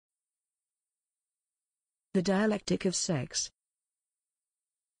The Dialectic of Sex.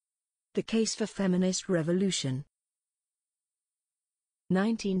 The Case for Feminist Revolution.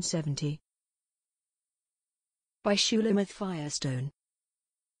 1970. By Shulamith Firestone.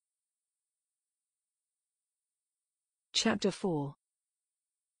 Chapter 4.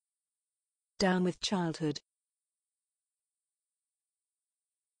 Down with Childhood.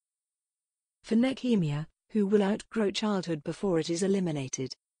 For Nehemiah, who will outgrow childhood before it is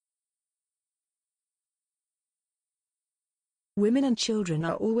eliminated. Women and children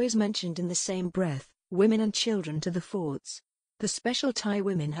are always mentioned in the same breath, women and children to the forts. The special tie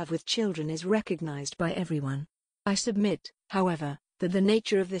women have with children is recognized by everyone. I submit, however, that the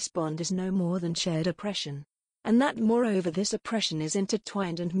nature of this bond is no more than shared oppression. And that moreover this oppression is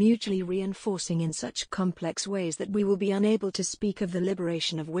intertwined and mutually reinforcing in such complex ways that we will be unable to speak of the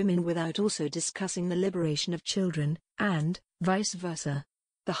liberation of women without also discussing the liberation of children, and, vice versa.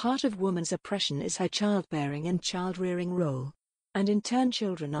 The heart of woman's oppression is her childbearing and child-rearing role. And in turn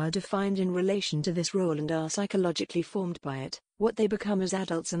children are defined in relation to this role and are psychologically formed by it. What they become as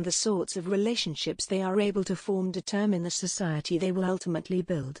adults and the sorts of relationships they are able to form determine the society they will ultimately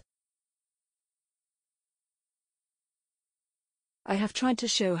build. I have tried to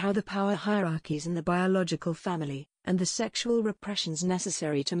show how the power hierarchies in the biological family, and the sexual repressions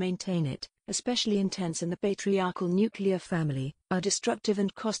necessary to maintain it, especially intense in the patriarchal nuclear family, are destructive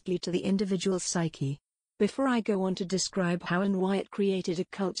and costly to the individual psyche. Before I go on to describe how and why it created a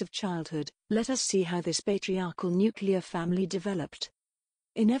cult of childhood, let us see how this patriarchal nuclear family developed.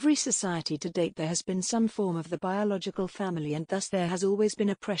 In every society to date there has been some form of the biological family, and thus there has always been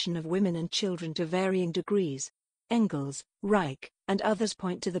oppression of women and children to varying degrees. Engels, Reich, and others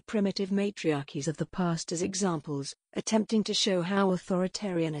point to the primitive matriarchies of the past as examples, attempting to show how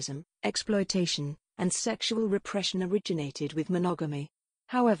authoritarianism, exploitation, and sexual repression originated with monogamy.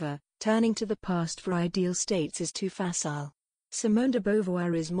 However, turning to the past for ideal states is too facile. Simone de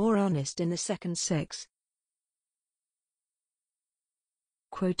Beauvoir is more honest in The Second Sex.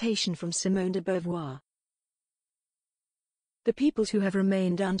 Quotation from Simone de Beauvoir. The peoples who have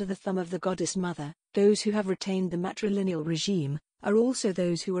remained under the thumb of the goddess mother, those who have retained the matrilineal regime, are also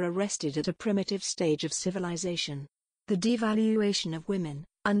those who were arrested at a primitive stage of civilization. The devaluation of women,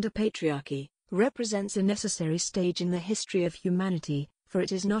 under patriarchy, represents a necessary stage in the history of humanity, for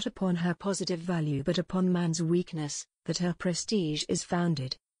it is not upon her positive value but upon man's weakness, that her prestige is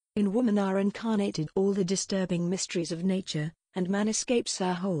founded. In woman are incarnated all the disturbing mysteries of nature, and man escapes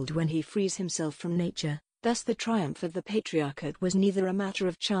her hold when he frees himself from nature. Thus the triumph of the patriarchate was neither a matter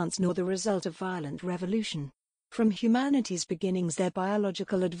of chance nor the result of violent revolution. From humanity's beginnings their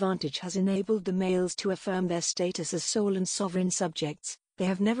biological advantage has enabled the males to affirm their status as sole and sovereign subjects. They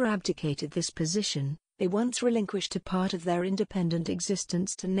have never abdicated this position. They once relinquished a part of their independent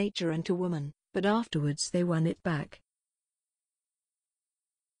existence to nature and to woman, but afterwards they won it back.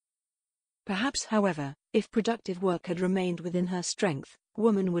 Perhaps, however, if productive work had remained within her strength,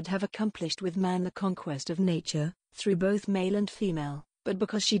 woman would have accomplished with man the conquest of nature, through both male and female, but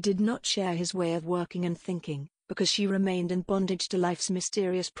because she did not share his way of working and thinking, because she remained in bondage to life's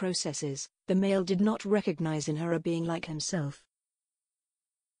mysterious processes, the male did not recognize in her a being like himself.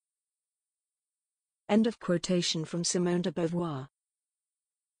 End of quotation from Simone de Beauvoir.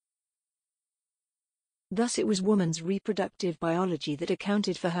 Thus it was woman's reproductive biology that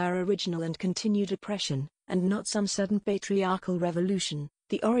accounted for her original and continued oppression, and not some sudden patriarchal revolution,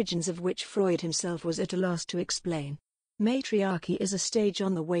 the origins of which Freud himself was at a loss to explain. Matriarchy is a stage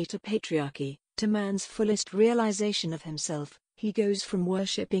on the way to patriarchy, to man's fullest realization of himself. He goes from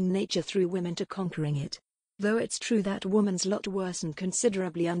worshipping nature through women to conquering it. Though it's true that woman's lot worsened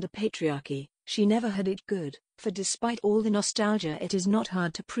considerably under patriarchy, she never had it good, for despite all the nostalgia it is not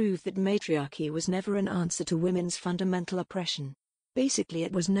hard to prove that matriarchy was never an answer to women's fundamental oppression. Basically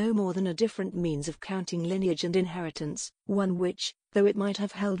it was no more than a different means of counting lineage and inheritance, one which, though it might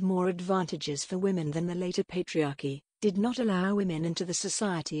have held more advantages for women than the later patriarchy, did not allow women into the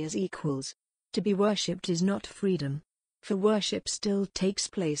society as equals. To be worshipped is not freedom. For worship still takes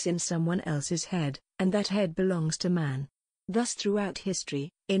place in someone else's head, and that head belongs to man. Thus throughout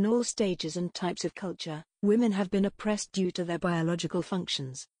history, in all stages and types of culture, women have been oppressed due to their biological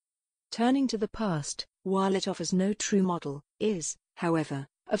functions. Turning to the past, while it offers no true model, is, however,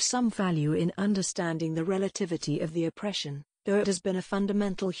 of some value in understanding the relativity of the oppression. Though it has been a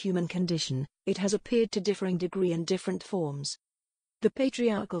fundamental human condition, it has appeared to differing degree in different forms. The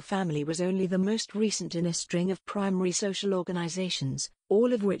patriarchal family was only the most recent in a string of primary social organizations,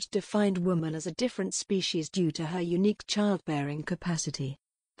 all of which defined woman as a different species due to her unique childbearing capacity.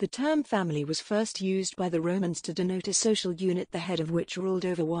 The term family was first used by the Romans to denote a social unit the head of which ruled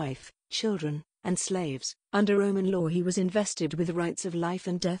over wife, children, and slaves. Under Roman law he was invested with rights of life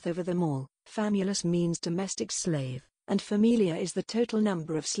and death over them all. Famulus means domestic slave, and familia is the total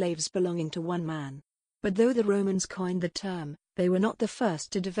number of slaves belonging to one man. But though the Romans coined the term, they were not the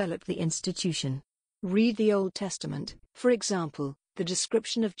first to develop the institution. Read the Old Testament, for example. The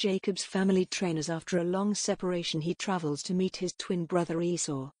description of Jacob's family trainers after a long separation he travels to meet his twin brother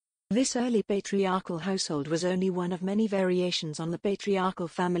Esau. This early patriarchal household was only one of many variations on the patriarchal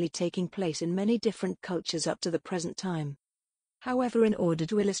family taking place in many different cultures up to the present time. However, in order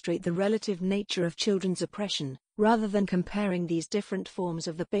to illustrate the relative nature of children's oppression, rather than comparing these different forms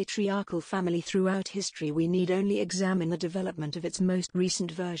of the patriarchal family throughout history, we need only examine the development of its most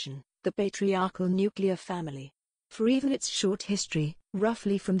recent version, the patriarchal nuclear family. For even its short history,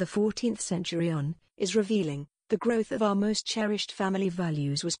 roughly from the 14th century on, is revealing. The growth of our most cherished family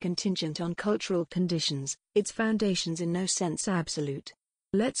values was contingent on cultural conditions, its foundations in no sense absolute.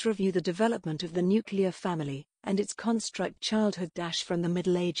 Let's review the development of the nuclear family, and its construct childhood from the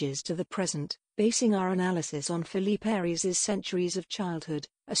Middle Ages to the present, basing our analysis on Philippe Ariès' Centuries of Childhood,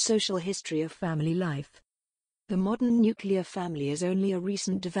 a social history of family life. The modern nuclear family is only a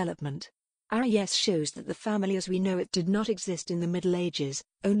recent development. Ariès shows that the family as we know it did not exist in the Middle Ages,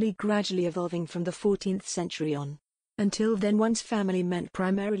 only gradually evolving from the 14th century on. Until then one's family meant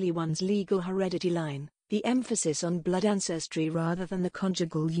primarily one's legal heredity line, the emphasis on blood ancestry rather than the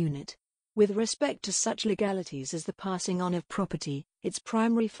conjugal unit. With respect to such legalities as the passing on of property, its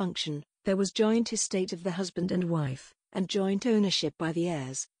primary function, there was joint estate of the husband and wife, and joint ownership by the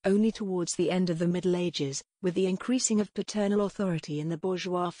heirs. Only towards the end of the Middle Ages, with the increasing of paternal authority in the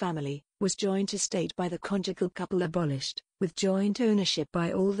bourgeois family, was joint estate by the conjugal couple abolished, with joint ownership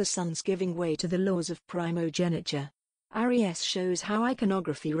by all the sons giving way to the laws of primogeniture. Ariès shows how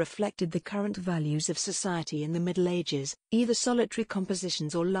iconography reflected the current values of society in the Middle Ages. Either solitary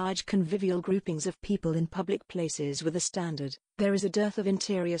compositions or large convivial groupings of people in public places were the standard. There is a dearth of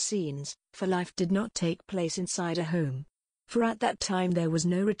interior scenes, for life did not take place inside a home. For at that time there was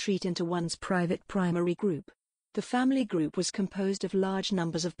no retreat into one's private primary group. The family group was composed of large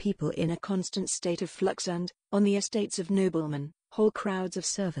numbers of people in a constant state of flux and, on the estates of noblemen, whole crowds of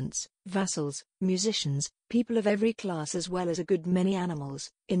servants, vassals, musicians, people of every class as well as a good many animals,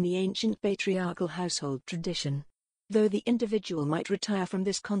 in the ancient patriarchal household tradition. Though the individual might retire from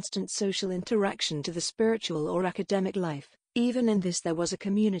this constant social interaction to the spiritual or academic life, even in this there was a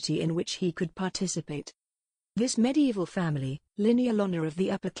community in which he could participate. This medieval family, lineal honor of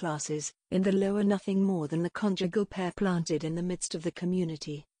the upper classes, in the lower nothing more than the conjugal pair planted in the midst of the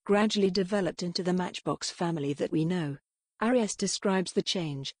community, gradually developed into the matchbox family that we know. Ariès describes the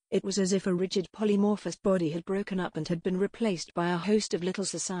change. It was as if a rigid polymorphous body had broken up and had been replaced by a host of little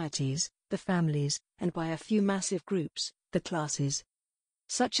societies, the families, and by a few massive groups, the classes.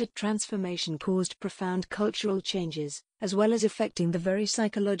 Such a transformation caused profound cultural changes, as well as affecting the very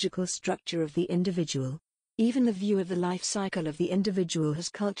psychological structure of the individual. Even the view of the life cycle of the individual has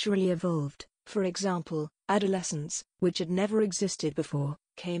culturally evolved. For example, adolescence, which had never existed before,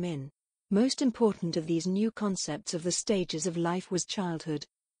 came in. Most important of these new concepts of the stages of life was childhood.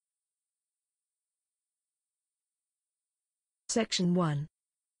 Section 1.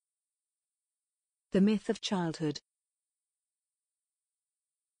 The myth of childhood.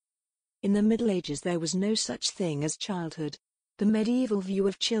 In the Middle Ages there was no such thing as childhood. The medieval view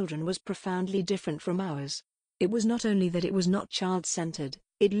of children was profoundly different from ours. It was not only that it was not child-centered,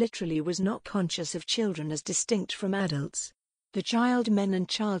 it literally was not conscious of children as distinct from adults. The child men and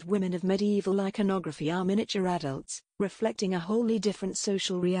child women of medieval iconography are miniature adults, reflecting a wholly different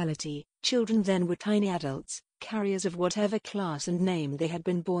social reality. Children then were tiny adults, carriers of whatever class and name they had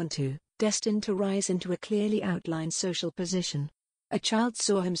been born to, destined to rise into a clearly outlined social position. A child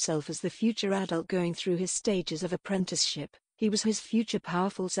saw himself as the future adult going through his stages of apprenticeship. He was his future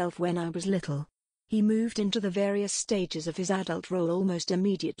powerful self when I was little. He moved into the various stages of his adult role almost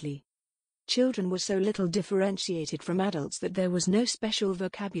immediately. Children were so little differentiated from adults that there was no special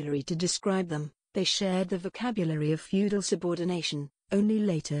vocabulary to describe them. They shared the vocabulary of feudal subordination. Only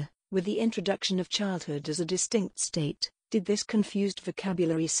later, with the introduction of childhood as a distinct state, did this confused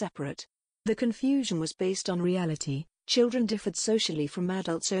vocabulary separate. The confusion was based on reality. Children differed socially from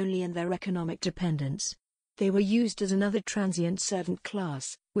adults only in their economic dependence. They were used as another transient servant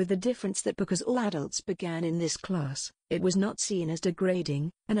class, with the difference that because all adults began in this class, it was not seen as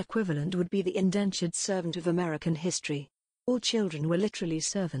degrading. An equivalent would be the indentured servant of American history. All children were literally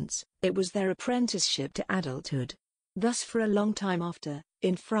servants. It was their apprenticeship to adulthood. Thus for a long time after,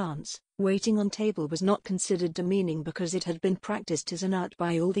 in France, waiting on table was not considered demeaning because it had been practiced as an art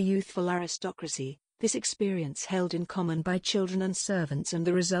by all the youthful aristocracy. This experience held in common by children and servants and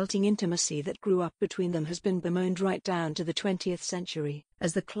the resulting intimacy that grew up between them has been bemoaned right down to the 20th century,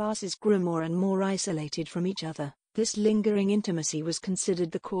 as the classes grew more and more isolated from each other. This lingering intimacy was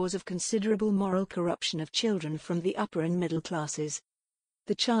considered the cause of considerable moral corruption of children from the upper and middle classes.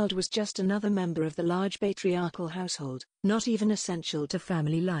 The child was just another member of the large patriarchal household, not even essential to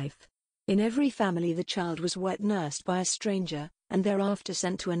family life. In every family the child was wet-nursed by a stranger, and thereafter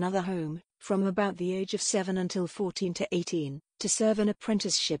sent to another home, from about the age of 7 until 14 to 18, to serve an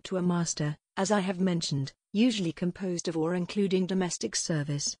apprenticeship to a master, as I have mentioned, usually composed of or including domestic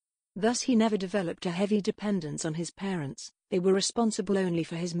service. Thus he never developed a heavy dependence on his parents, they were responsible only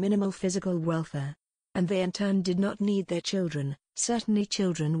for his minimal physical welfare. And they in turn did not need their children, certainly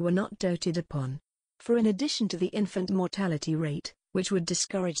children were not doted upon. For in addition to the infant mortality rate, which would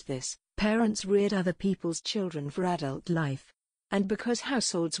discourage this, parents reared other people's children for adult life. And because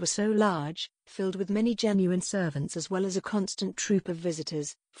households were so large, filled with many genuine servants as well as a constant troop of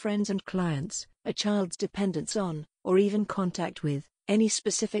visitors, friends and clients, a child's dependence on, or even contact with, any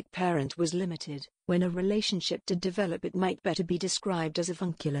specific parent was limited. When a relationship did develop, it might better be described as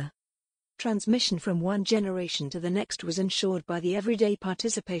avuncular. Transmission from one generation to the next was ensured by the everyday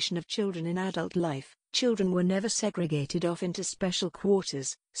participation of children in adult life. Children were never segregated off into special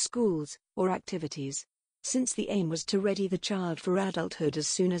quarters, schools, or activities. Since the aim was to ready the child for adulthood as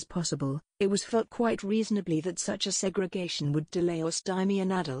soon as possible, it was felt quite reasonably that such a segregation would delay or stymie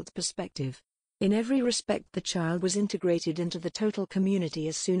an adult perspective. In every respect the child was integrated into the total community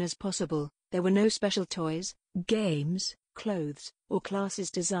as soon as possible. There were no special toys, games, clothes, or classes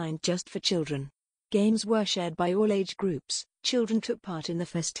designed just for children. Games were shared by all age groups. Children took part in the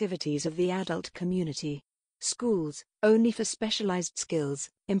festivities of the adult community. Schools, only for specialized skills,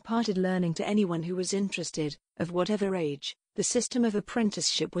 imparted learning to anyone who was interested, of whatever age. The system of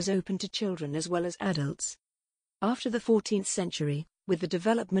apprenticeship was open to children as well as adults. After the 14th century, with the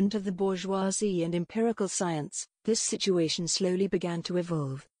development of the bourgeoisie and empirical science, this situation slowly began to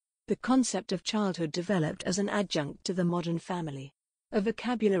evolve. The concept of childhood developed as an adjunct to the modern family. A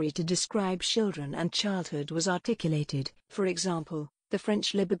vocabulary to describe children and childhood was articulated, for example, the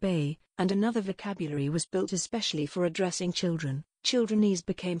French le bébé, and another vocabulary was built especially for addressing children. Childrenese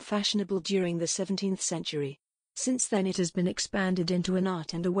became fashionable during the 17th century. Since then it has been expanded into an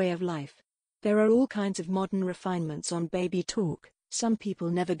art and a way of life. There are all kinds of modern refinements on baby talk. Some people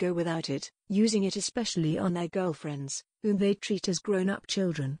never go without it, using it especially on their girlfriends, whom they treat as grown-up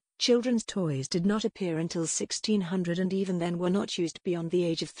children. Children's toys did not appear until 1600 and even then were not used beyond the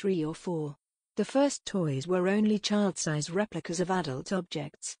age of 3 or 4. The first toys were only child-size replicas of adult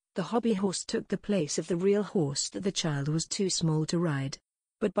objects. The hobby horse took the place of the real horse that the child was too small to ride.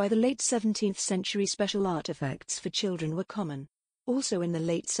 But by the late 17th century special artifacts for children were common. Also in the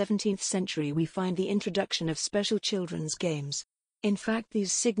late 17th century we find the introduction of special children's games. In fact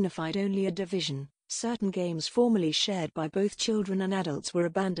these signified only a division. Certain games formerly shared by both children and adults were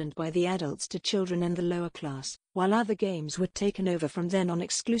abandoned by the adults to children and the lower class, while other games were taken over from then on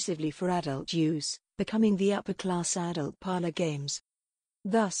exclusively for adult use, becoming the upper-class adult parlor games.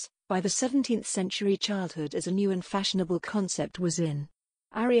 Thus, by the 17th century childhood as a new and fashionable concept was in.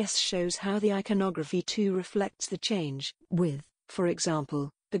 Arias shows how the iconography too reflects the change, with, for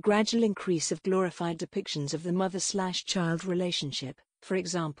example, the gradual increase of glorified depictions of the mother-slash-child relationship, for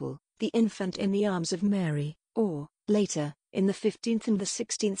example, the infant in the arms of Mary, or, later, in the 15th and the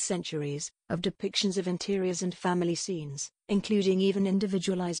 16th centuries, of depictions of interiors and family scenes, including even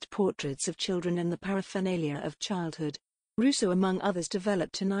individualized portraits of children and the paraphernalia of childhood. Rousseau among others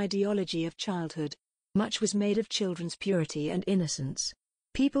developed an ideology of childhood. Much was made of children's purity and innocence.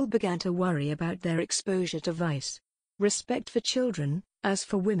 People began to worry about their exposure to vice. Respect for children, as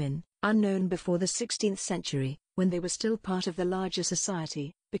for women, unknown before the 16th century, when they were still part of the larger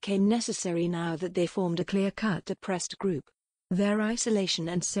society, became necessary now that they formed a clear-cut oppressed group. Their isolation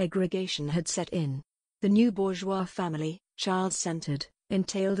and segregation had set in. The new bourgeois family, child-centered,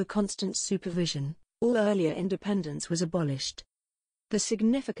 entailed a constant supervision. All earlier independence was abolished. The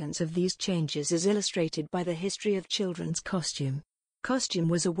significance of these changes is illustrated by the history of children's costume. Costume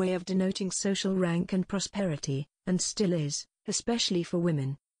was a way of denoting social rank and prosperity, and still is, especially for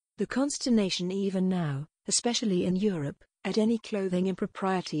women. The consternation even now, especially in Europe, at any clothing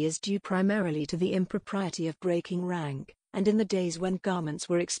impropriety is due primarily to the impropriety of breaking rank, and in the days when garments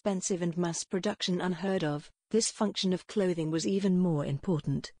were expensive and mass production unheard of, this function of clothing was even more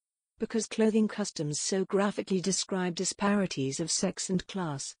important. Because clothing customs so graphically describe disparities of sex and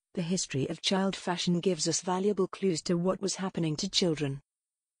class, the history of child fashion gives us valuable clues to what was happening to children.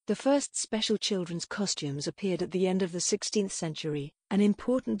 The first special children's costumes appeared at the end of the 16th century, an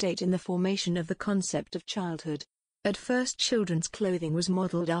important date in the formation of the concept of childhood. At first, children's clothing was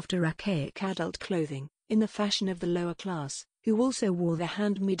modeled after archaic adult clothing, in the fashion of the lower class, who also wore the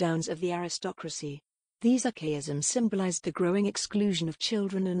hand-me-downs of the aristocracy. These archaisms symbolized the growing exclusion of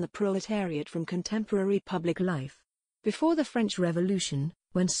children and the proletariat from contemporary public life. Before the French Revolution,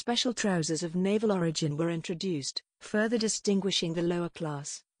 when special trousers of naval origin were introduced, further distinguishing the lower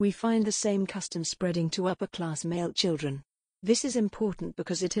class, we find the same custom spreading to upper-class male children. This is important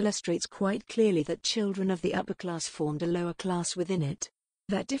because it illustrates quite clearly that children of the upper class formed a lower class within it.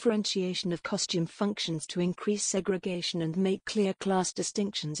 That differentiation of costume functions to increase segregation and make clear class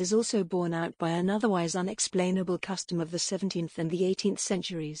distinctions is also borne out by an otherwise unexplainable custom of the 17th and the 18th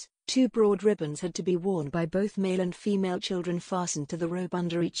centuries. Two broad ribbons had to be worn by both male and female children, fastened to the robe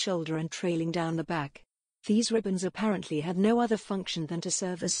under each shoulder and trailing down the back. These ribbons apparently had no other function than to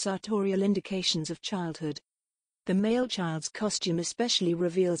serve as sartorial indications of childhood. The male child's costume especially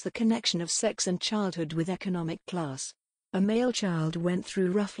reveals the connection of sex and childhood with economic class. A male child went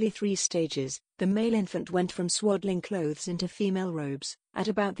through roughly 3 stages. The male infant went from swaddling clothes into female robes. At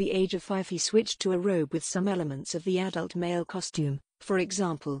about the age of 5 he switched to a robe with some elements of the adult male costume, for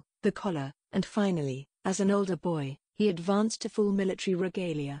example, the collar, and finally, as an older boy, he advanced to full military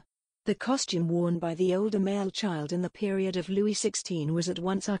regalia. The costume worn by the older male child in the period of Louis XVI was at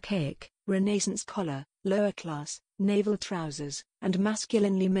once archaic, Renaissance collar, lower class, naval trousers, and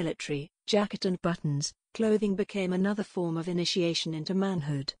masculinely military, jacket and buttons. Clothing became another form of initiation into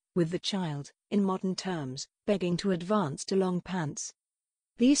manhood, with the child, in modern terms, begging to advance to long pants.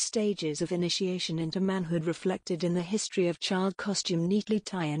 These stages of initiation into manhood reflected in the history of child costume neatly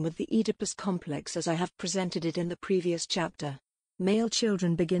tie in with the Oedipus complex as I have presented it in the previous chapter. Male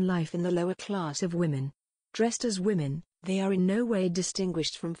children begin life in the lower class of women. Dressed as women, they are in no way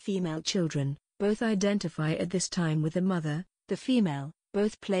distinguished from female children. Both identify at this time with the mother, the female,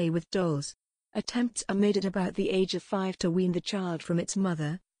 both play with dolls. Attempts are made at about the age of 5 to wean the child from its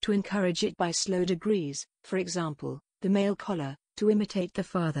mother, to encourage it by slow degrees, for example, the male collar, to imitate the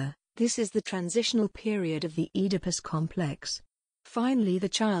father. This is the transitional period of the Oedipus complex. Finally, the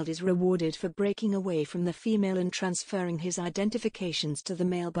child is rewarded for breaking away from the female and transferring his identifications to the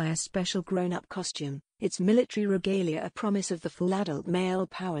male by a special grown-up costume, its military regalia, a promise of the full adult male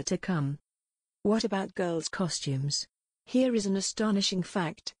power to come. What about girls' costumes? Here is an astonishing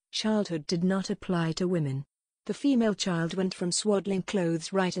fact: childhood did not apply to women. The female child went from swaddling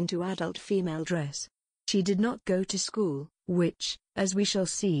clothes right into adult female dress. She did not go to school, which, as we shall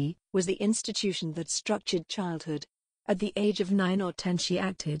see, was the institution that structured childhood. At the age of 9 or 10 she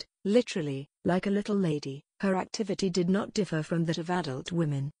acted, literally, like a little lady. Her activity did not differ from that of adult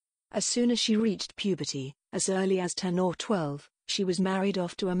women. As soon as she reached puberty, as early as 10 or 12, she was married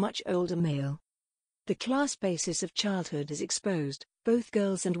off to a much older male. The class basis of childhood is exposed. Both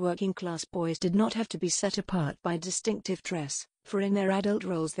girls and working-class boys did not have to be set apart by distinctive dress, for in their adult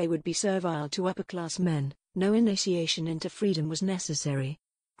roles they would be servile to upper-class men. No initiation into freedom was necessary.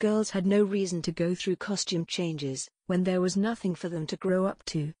 Girls had no reason to go through costume changes. When there was nothing for them to grow up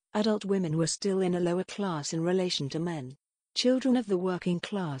to, adult women were still in a lower class in relation to men. Children of the working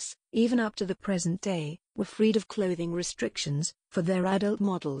class, even up to the present day, were freed of clothing restrictions, for their adult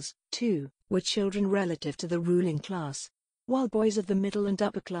models, too, were children relative to the ruling class. While boys of the middle and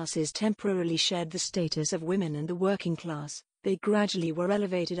upper classes temporarily shared the status of women and the working class, they gradually were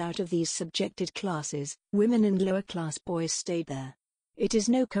elevated out of these subjected classes. Women and lower-class boys stayed there. It is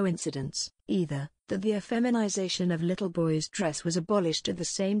no coincidence, either, that the effeminization of little boys' dress was abolished at the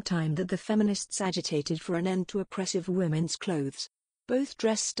same time that the feminists agitated for an end to oppressive women's clothes. Both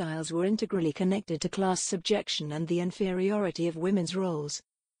dress styles were integrally connected to class subjection and the inferiority of women's roles.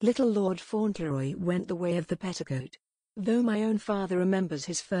 Little Lord Fauntleroy went the way of the petticoat. Though my own father remembers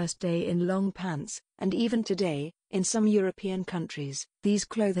his first day in long pants, and even today, in some European countries, these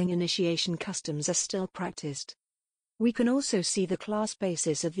clothing initiation customs are still practiced. We can also see the class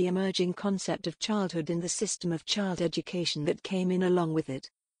basis of the emerging concept of childhood in the system of child education that came in along with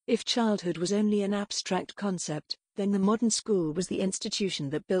it. If childhood was only an abstract concept, then the modern school was the institution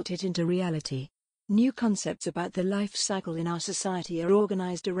that built it into reality. New concepts about the life cycle in our society are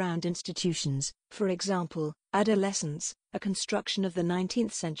organized around institutions. For example, adolescence, a construction of the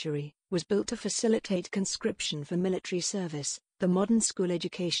 19th century, was built to facilitate conscription for military service. The modern school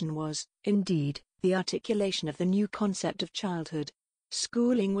education was, indeed, the articulation of the new concept of childhood.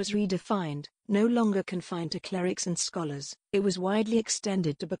 Schooling was redefined, no longer confined to clerics and scholars. It was widely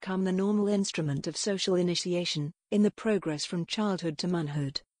extended to become the normal instrument of social initiation, in the progress from childhood to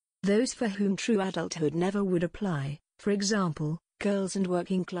manhood. Those for whom true adulthood never would apply, for example, girls and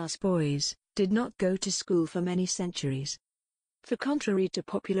working-class boys, did not go to school for many centuries. For contrary to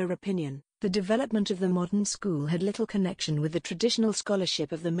popular opinion, the development of the modern school had little connection with the traditional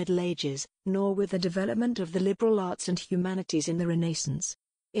scholarship of the Middle Ages, nor with the development of the liberal arts and humanities in the Renaissance.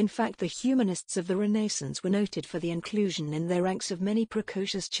 In fact, the humanists of the Renaissance were noted for the inclusion in their ranks of many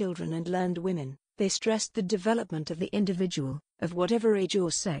precocious children and learned women. They stressed the development of the individual, of whatever age or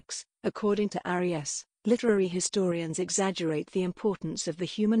sex. According to Arias, literary historians exaggerate the importance of the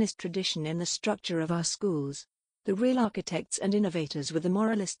humanist tradition in the structure of our schools. The real architects and innovators were the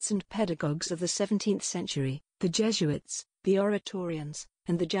moralists and pedagogues of the 17th century, the Jesuits, the Oratorians,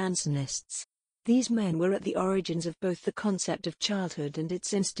 and the Jansenists. These men were at the origins of both the concept of childhood and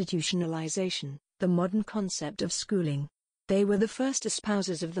its institutionalization, the modern concept of schooling. They were the first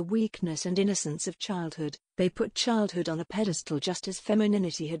espousers of the weakness and innocence of childhood. They put childhood on a pedestal just as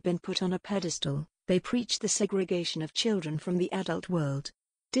femininity had been put on a pedestal. They preached the segregation of children from the adult world.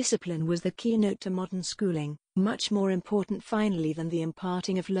 Discipline was the keynote to modern schooling, much more important finally than the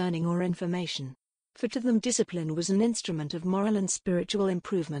imparting of learning or information. For to them discipline was an instrument of moral and spiritual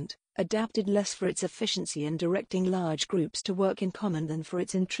improvement, adapted less for its efficiency in directing large groups to work in common than for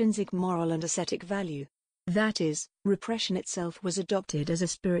its intrinsic moral and ascetic value. That is, repression itself was adopted as a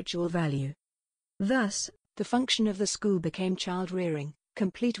spiritual value. Thus, the function of the school became child-rearing,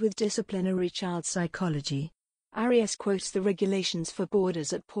 complete with disciplinary child psychology. Arias quotes the regulations for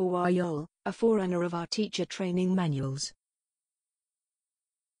boarders at Port-Royal, a forerunner of our teacher training manuals.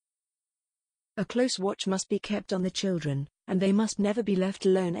 A close watch must be kept on the children, and they must never be left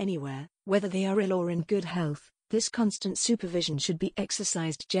alone anywhere, whether they are ill or in good health. This constant supervision should be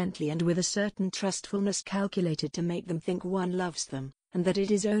exercised gently and with a certain trustfulness calculated to make them think one loves them, and that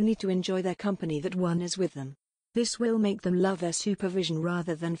it is only to enjoy their company that one is with them. This will make them love their supervision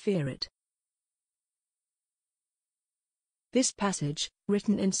rather than fear it. This passage,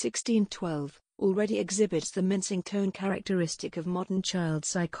 written in 1612, already exhibits the mincing tone characteristic of modern child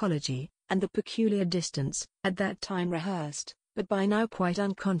psychology, and the peculiar distance, at that time rehearsed, but by now quite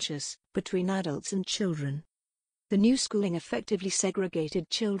unconscious, between adults and children. The new schooling effectively segregated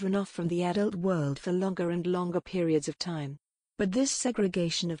children off from the adult world for longer and longer periods of time. But this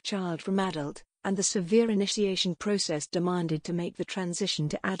segregation of child from adult, and the severe initiation process demanded to make the transition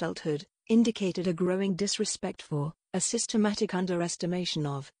to adulthood, indicated a growing disrespect for, a systematic underestimation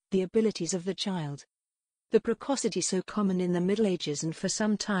of, the abilities of the child. The precocity so common in the Middle Ages and for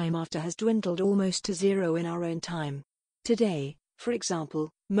some time after has dwindled almost to zero in our own time. Today, for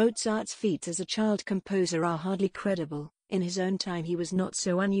example, Mozart's feats as a child composer are hardly credible. In his own time he was not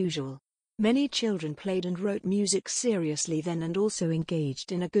so unusual. Many children played and wrote music seriously then and also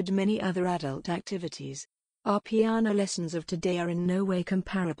engaged in a good many other adult activities. Our piano lessons of today are in no way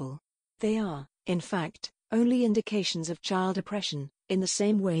comparable. They are, in fact, only indications of child oppression, in the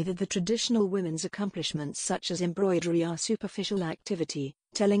same way that the traditional women's accomplishments such as embroidery are superficial activity,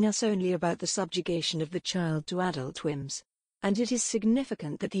 telling us only about the subjugation of the child to adult whims. And it is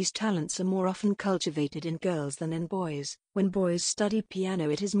significant that these talents are more often cultivated in girls than in boys. When boys study piano,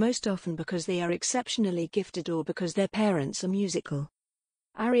 it is most often because they are exceptionally gifted or because their parents are musical.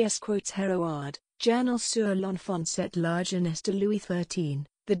 Arias quotes Heraclitus, Journal sur l'enfance et la jeunesse de Louis XIII,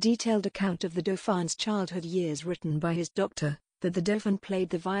 the detailed account of the Dauphin's childhood years written by his doctor, that the Dauphin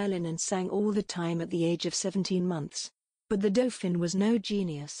played the violin and sang all the time at the age of 17 months. But the Dauphin was no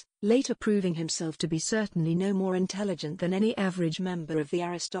genius, later proving himself to be certainly no more intelligent than any average member of the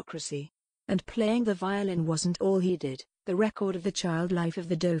aristocracy. And playing the violin wasn't all he did. The record of the child life of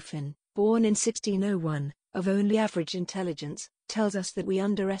the Dauphin, born in 1601, of only average intelligence, tells us that we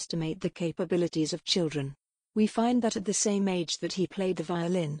underestimate the capabilities of children. We find that at the same age that he played the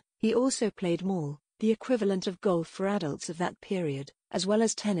violin, he also played mall, the equivalent of golf for adults of that period, as well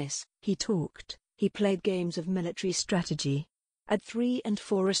as tennis. He talked. He played games of military strategy. At 3 and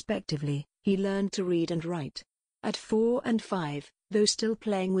 4 respectively, he learned to read and write. At 4 and 5, though still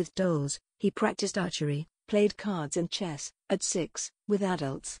playing with dolls, he practiced archery, played cards and chess. At 6, with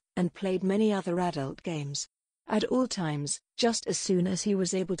adults, and played many other adult games. At all times, just as soon as he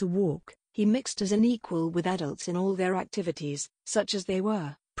was able to walk, he mixed as an equal with adults in all their activities, such as they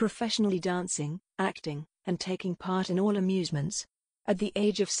were, professionally dancing, acting, and taking part in all amusements. At the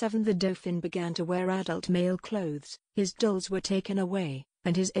age of 7 the Dauphin began to wear adult male clothes, his dolls were taken away,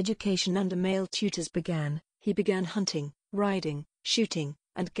 and his education under male tutors began. He began hunting, riding, shooting,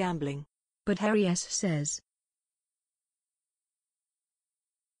 and gambling. But Arias says,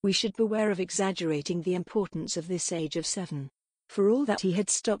 we should beware of exaggerating the importance of this age of 7. For all that he had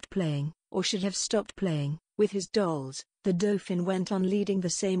stopped playing, or should have stopped playing with his dolls, the Dauphin went on leading the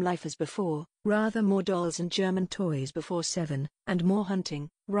same life as before, rather more dolls and German toys before 7, and more hunting,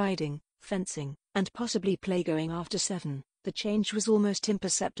 riding, fencing, and possibly playgoing after 7. The change was almost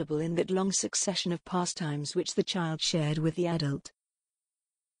imperceptible in that long succession of pastimes which the child shared with the adult.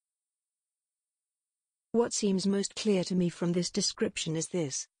 What seems most clear to me from this description is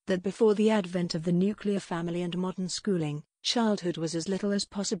this, that before the advent of the nuclear family and modern schooling, childhood was as little as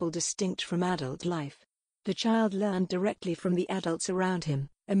possible distinct from adult life. The child learned directly from the adults around him,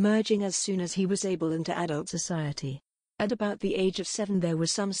 emerging as soon as he was able into adult society. At about the age of 7 there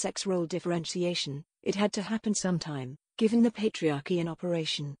was some sex role differentiation. It had to happen sometime, given the patriarchy in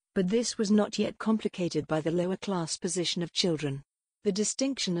operation, but this was not yet complicated by the lower class position of children. The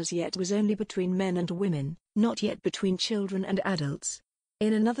distinction as yet was only between men and women, not yet between children and adults.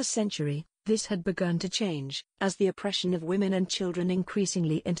 In another century, this had begun to change, as the oppression of women and children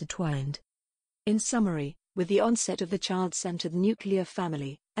increasingly intertwined. In summary, with the onset of the child-centered nuclear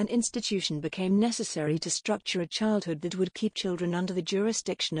family, an institution became necessary to structure a childhood that would keep children under the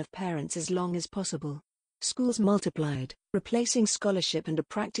jurisdiction of parents as long as possible. Schools multiplied, replacing scholarship and a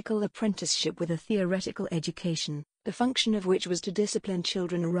practical apprenticeship with a theoretical education, the function of which was to discipline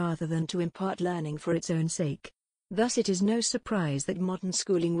children rather than to impart learning for its own sake. Thus it is no surprise that modern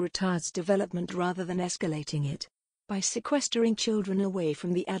schooling retards development rather than escalating it. By sequestering children away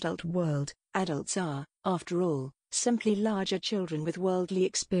from the adult world, adults are, after all, simply larger children with worldly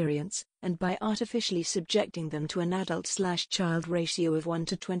experience, and by artificially subjecting them to an adult-child ratio of 1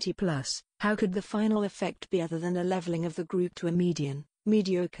 to 20 plus, how could the final effect be other than a leveling of the group to a median,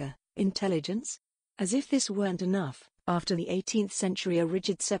 mediocre, intelligence? As if this weren't enough, after the 18th century a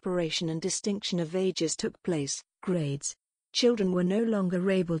rigid separation and distinction of ages took place, grades. Children were no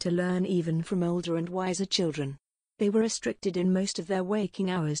longer able to learn even from older and wiser children. They were restricted in most of their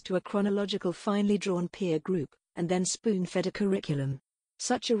waking hours to a chronological finely drawn peer group, and then spoon-fed a curriculum.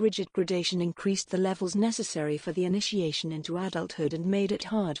 Such a rigid gradation increased the levels necessary for the initiation into adulthood and made it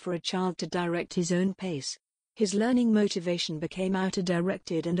hard for a child to direct his own pace. His learning motivation became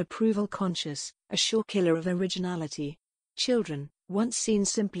outer-directed and approval-conscious, a sure killer of originality. Children, once seen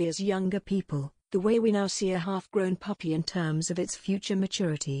simply as younger people, the way we now see a half-grown puppy in terms of its future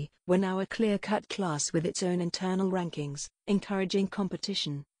maturity, were now a clear-cut class with its own internal rankings, encouraging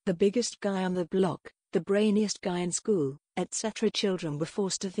competition, the biggest guy on the block, the brainiest guy in school, etc. Children were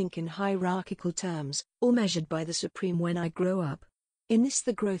forced to think in hierarchical terms, all measured by the supreme when I grow up. In this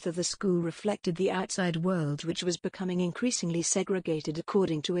the growth of the school reflected the outside world which was becoming increasingly segregated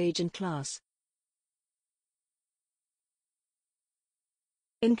according to age and class.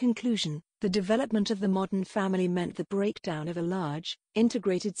 In conclusion, the development of the modern family meant the breakdown of a large,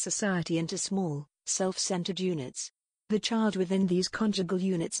 integrated society into small, self-centered units. The child within these conjugal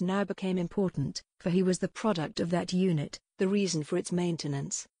units now became important, for he was the product of that unit, the reason for its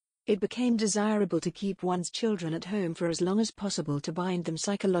maintenance. It became desirable to keep one's children at home for as long as possible to bind them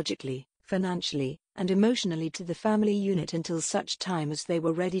psychologically, financially, and emotionally to the family unit until such time as they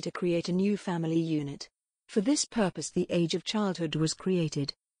were ready to create a new family unit. For this purpose the age of childhood was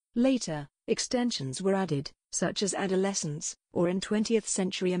created. Later, extensions were added, such as adolescence, or in 20th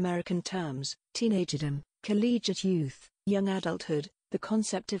century American terms, teenagerdom, collegiate youth, young adulthood. The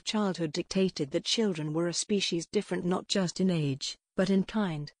concept of childhood dictated that children were a species different not just in age, but in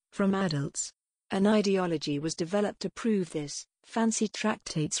kind, from adults. An ideology was developed to prove this, fancy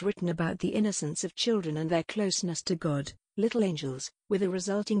tractates written about the innocence of children and their closeness to God, little angels, with a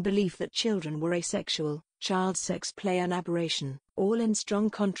resulting belief that children were asexual, child sex play an aberration, all in strong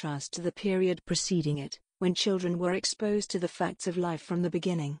contrast to the period preceding it, when children were exposed to the facts of life from the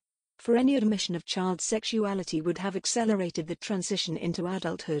beginning. For any admission of child sexuality would have accelerated the transition into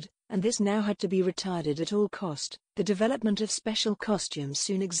adulthood, and this now had to be retarded at all cost. The development of special costumes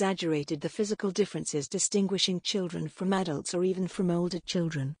soon exaggerated the physical differences distinguishing children from adults or even from older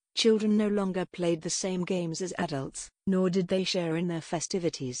children. Children no longer played the same games as adults, nor did they share in their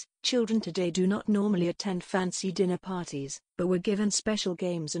festivities. Children today do not normally attend fancy dinner parties, but were given special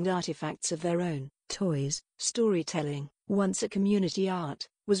games and artifacts of their own. Toys, storytelling, once a community art,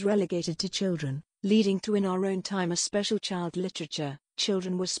 was relegated to children, leading to in our own time a special child literature.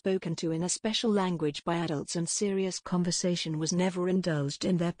 Children were spoken to in a special language by adults and serious conversation was never indulged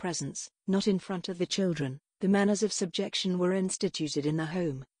in their presence, not in front of the children. The manners of subjection were instituted in the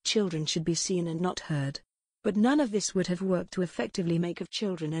home. Children should be seen and not heard. But none of this would have worked to effectively make of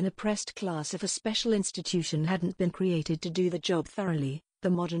children an oppressed class if a special institution hadn't been created to do the job thoroughly, the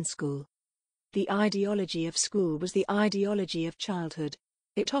modern school. The ideology of school was the ideology of childhood.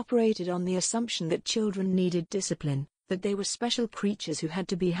 It operated on the assumption that children needed discipline, that they were special creatures who had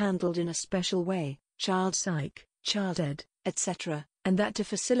to be handled in a special way, child psych, child ed, etc., and that to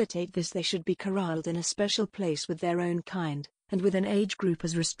facilitate this they should be corralled in a special place with their own kind, and with an age group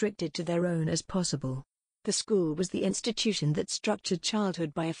as restricted to their own as possible. The school was the institution that structured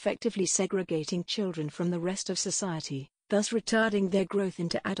childhood by effectively segregating children from the rest of society, thus retarding their growth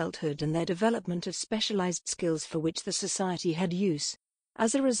into adulthood and their development of specialized skills for which the society had use.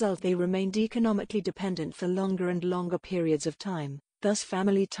 As a result, they remained economically dependent for longer and longer periods of time, thus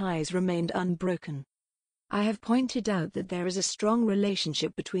family ties remained unbroken. I have pointed out that there is a strong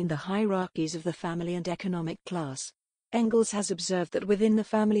relationship between the hierarchies of the family and economic class. Engels has observed that within the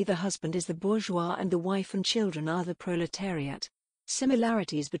family the husband is the bourgeois and the wife and children are the proletariat.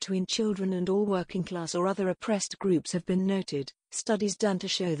 Similarities between children and all working class or other oppressed groups have been noted, studies done to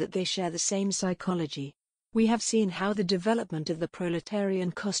show that they share the same psychology. We have seen how the development of the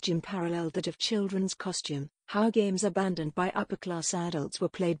proletarian costume paralleled that of children's costume, how games abandoned by upper-class adults were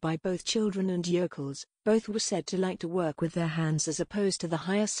played by both children and yokels. Both were said to like to work with their hands as opposed to the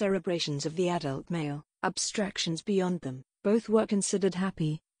higher cerebrations of the adult male, abstractions beyond them. Both were considered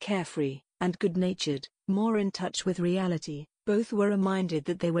happy, carefree, and good-natured, more in touch with reality. Both were reminded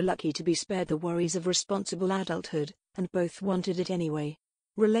that they were lucky to be spared the worries of responsible adulthood, and both wanted it anyway.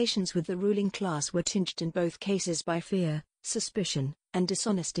 Relations with the ruling class were tinged in both cases by fear, suspicion, and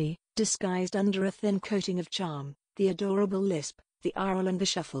dishonesty, disguised under a thin coating of charm, the adorable lisp, the aureole and the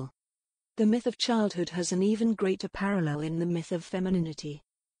shuffle. The myth of childhood has an even greater parallel in the myth of femininity.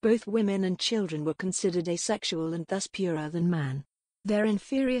 Both women and children were considered asexual and thus purer than man. Their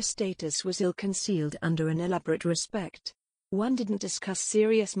inferior status was ill-concealed under an elaborate respect. One didn't discuss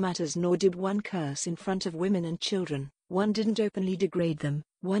serious matters nor did one curse in front of women and children, one didn't openly degrade them,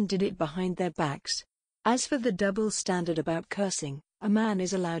 one did it behind their backs. As for the double standard about cursing, a man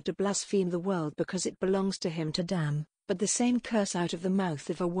is allowed to blaspheme the world because it belongs to him to damn, but the same curse out of the mouth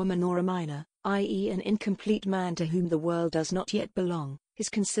of a woman or a minor, i.e. an incomplete man to whom the world does not yet belong, is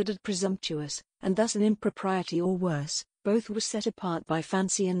considered presumptuous, and thus an impropriety or worse. Both were set apart by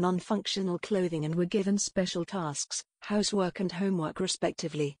fancy and non-functional clothing and were given special tasks, housework and homework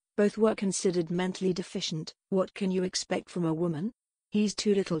respectively. Both were considered mentally deficient. What can you expect from a woman? He's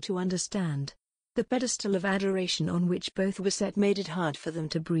too little to understand. The pedestal of adoration on which both were set made it hard for them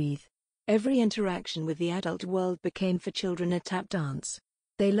to breathe. Every interaction with the adult world became for children a tap dance.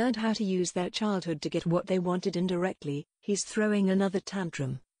 They learned how to use their childhood to get what they wanted indirectly. He's throwing another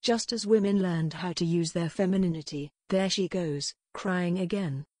tantrum. Just as women learned how to use their femininity, there she goes, crying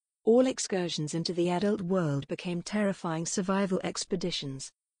again. All excursions into the adult world became terrifying survival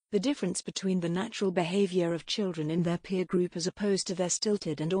expeditions. The difference between the natural behavior of children in their peer group as opposed to their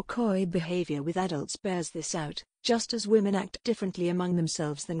stilted and or coy behavior with adults bears this out, just as women act differently among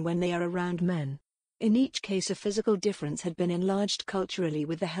themselves than when they are around men. In each case a physical difference had been enlarged culturally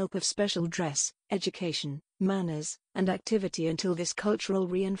with the help of special dress, education, manners, and activity until this cultural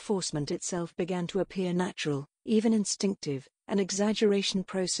reinforcement itself began to appear natural, even instinctive, an exaggeration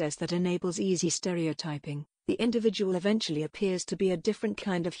process that enables easy stereotyping. The individual eventually appears to be a different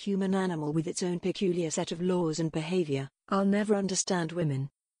kind of human animal with its own peculiar set of laws and behavior. I'll never understand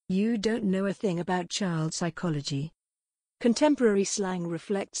women. You don't know a thing about child psychology. Contemporary slang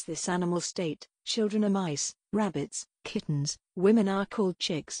reflects this animal state. Children are mice, rabbits, kittens, women are called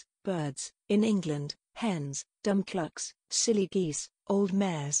chicks, birds, in England, hens, dumb clucks, silly geese, old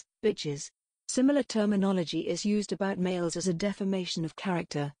mares, bitches. Similar terminology is used about males as a defamation of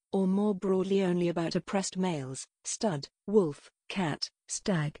character, or more broadly only about oppressed males, stud, wolf, cat,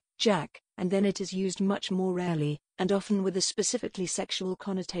 stag, jack, and then it is used much more rarely, and often with a specifically sexual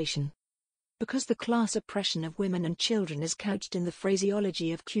connotation. Because the class oppression of women and children is couched in the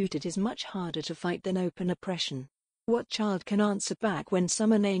phraseology of cute, it is much harder to fight than open oppression. What child can answer back when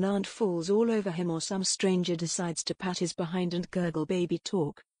some inane aunt falls all over him or some stranger decides to pat his behind and gurgle baby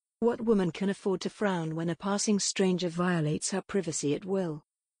talk? What woman can afford to frown when a passing stranger violates her privacy at will?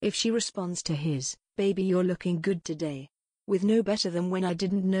 If she responds to his, "Baby, you're looking good today," with "no better than when I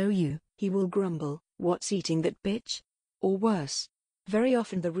didn't know you," he will grumble, "What's eating that bitch?" Or worse. Very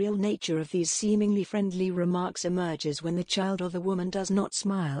often the real nature of these seemingly friendly remarks emerges when the child or the woman does not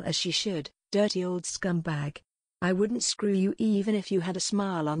smile as she should. "Dirty old scumbag. I wouldn't screw you even if you had a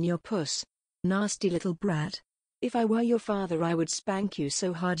smile on your puss. Nasty little brat. If I were your father I would spank you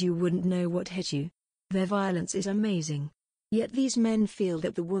so hard you wouldn't know what hit you." Their violence is amazing. Yet these men feel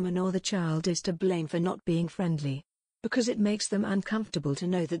that the woman or the child is to blame for not being friendly. Because it makes them uncomfortable to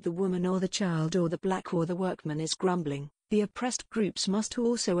know that the woman or the child or the black or the workman is grumbling, the oppressed groups must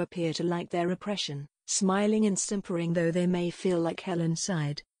also appear to like their oppression, smiling and simpering though they may feel like hell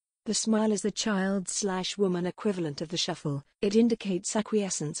inside. The smile is the child/woman equivalent of the shuffle. It indicates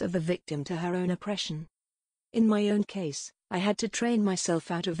acquiescence of the victim to her own oppression. In my own case, I had to train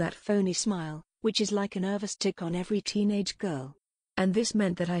myself out of that phony smile, which is like a nervous tic on every teenage girl. And this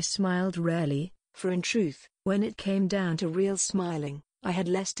meant that I smiled rarely, for in truth, when it came down to real smiling, I had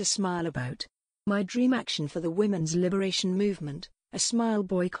less to smile about. My dream action for the women's liberation movement, a smile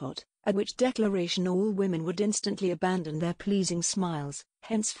boycott, at which declaration all women would instantly abandon their pleasing smiles,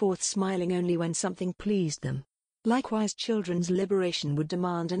 henceforth smiling only when something pleased them. Likewise, children's liberation would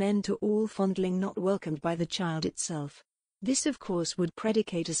demand an end to all fondling not welcomed by the child itself. This of course would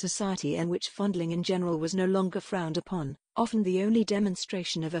predicate a society in which fondling in general was no longer frowned upon. Often the only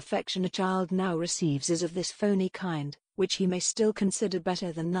demonstration of affection a child now receives is of this phony kind, which he may still consider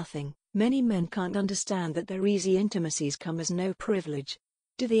better than nothing. Many men can't understand that their easy intimacies come as no privilege.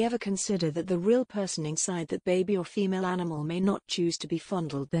 Do they ever consider that the real person inside that baby or female animal may not choose to be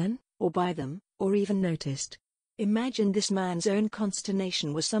fondled then, or by them, or even noticed? Imagine this man's own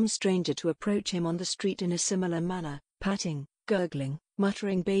consternation were some stranger to approach him on the street in a similar manner, patting, gurgling,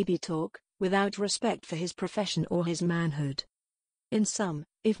 muttering baby talk, without respect for his profession or his manhood. In sum,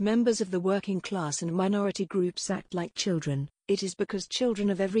 if members of the working class and minority groups act like children, it is because children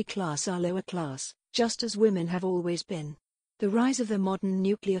of every class are lower class, just as women have always been. The rise of the modern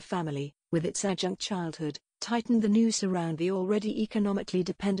nuclear family, with its adjunct childhood, tightened the noose around the already economically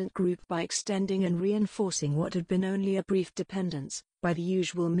dependent group by extending and reinforcing what had been only a brief dependence, by the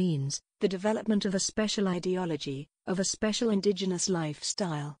usual means, the development of a special ideology, of a special indigenous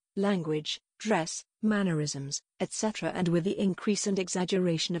lifestyle, language, dress, mannerisms, etc. And with the increase and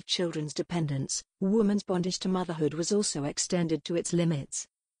exaggeration of children's dependence, woman's bondage to motherhood was also extended to its limits.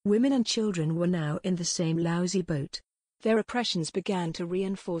 Women and children were now in the same lousy boat. Their oppressions began to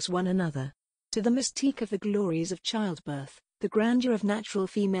reinforce one another. To the mystique of the glories of childbirth, the grandeur of natural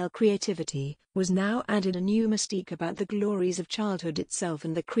female creativity, was now added a new mystique about the glories of childhood itself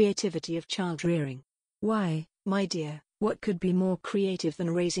and the creativity of child-rearing. Why, my dear, what could be more creative than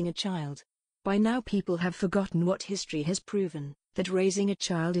raising a child? By now people have forgotten what history has proven, that raising a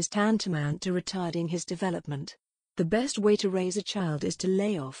child is tantamount to retarding his development. The best way to raise a child is to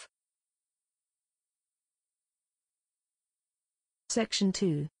lay off. Section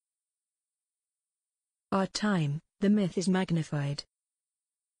 2. Our time, the myth is magnified.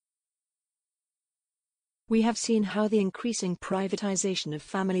 We have seen how the increasing privatization of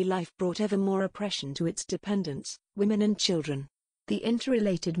family life brought ever more oppression to its dependents, women and children. The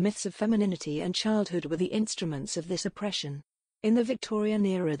interrelated myths of femininity and childhood were the instruments of this oppression. In the Victorian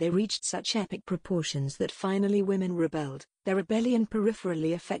era they reached such epic proportions that finally women rebelled, their rebellion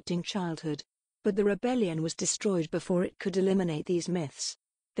peripherally affecting childhood. But the rebellion was destroyed before it could eliminate these myths.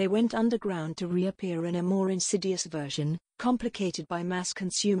 They went underground to reappear in a more insidious version, complicated by mass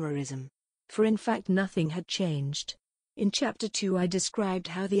consumerism. For in fact nothing had changed. In Chapter 2 I described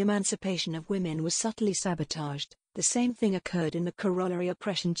how the emancipation of women was subtly sabotaged. The same thing occurred in the corollary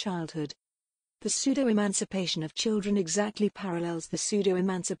oppression childhood. The pseudo-emancipation of children exactly parallels the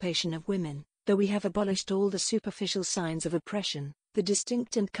pseudo-emancipation of women, though we have abolished all the superficial signs of oppression, the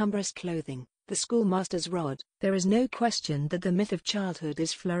distinct and cumbrous clothing, the schoolmaster's rod. There is no question that the myth of childhood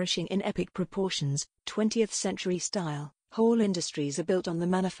is flourishing in epic proportions, 20th century style. Whole industries are built on the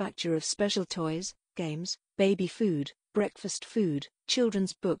manufacture of special toys, games, baby food, breakfast food,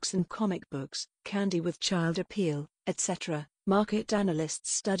 children's books and comic books, candy with child appeal, etc. Market analysts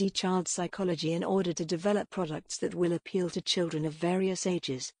study child psychology in order to develop products that will appeal to children of various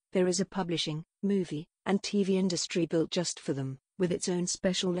ages. There is a publishing, movie, and TV industry built just for them, with its own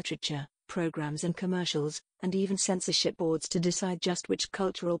special literature, programs and commercials, and even censorship boards to decide just which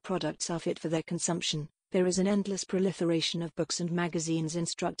cultural products are fit for their consumption. There is an endless proliferation of books and magazines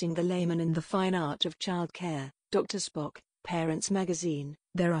instructing the layman in the fine art of child care. Dr. Spock, Parents Magazine.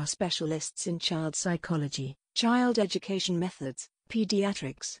 There are specialists in child psychology, child education methods,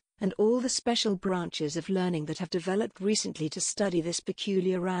 pediatrics, and all the special branches of learning that have developed recently to study this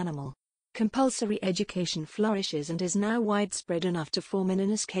peculiar animal. Compulsory education flourishes and is now widespread enough to form an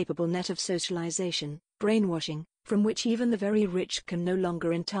inescapable net of socialization, brainwashing, from which even the very rich can no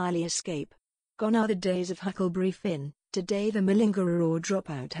longer entirely escape. Gone are the days of Huckleberry Finn. Today the malingerer or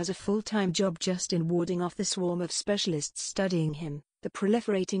dropout has a full-time job just in warding off the swarm of specialists studying him, the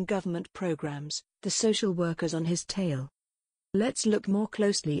proliferating government programs, the social workers on his tail. Let's look more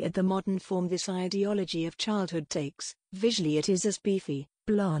closely at the modern form this ideology of childhood takes. Visually it is as beefy,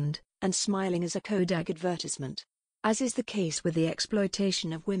 blonde, and smiling as a Kodak advertisement. As is the case with the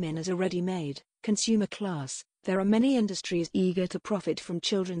exploitation of women as a ready-made, consumer class, There are many industries eager to profit from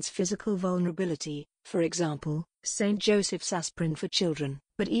children's physical vulnerability, for example, St. Joseph's aspirin for children.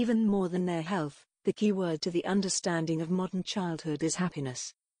 But even more than their health, the key word to the understanding of modern childhood is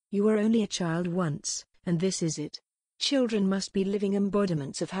happiness. You were only a child once, and this is it. Children must be living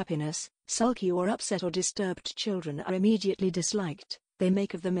embodiments of happiness. Sulky or upset or disturbed children are immediately disliked. They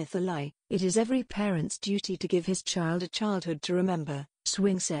make of the myth a lie. It is every parent's duty to give his child a childhood to remember: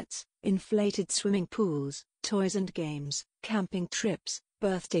 swing sets, inflated swimming pools, toys and games, camping trips,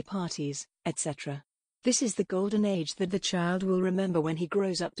 birthday parties, etc. This is the golden age that the child will remember when he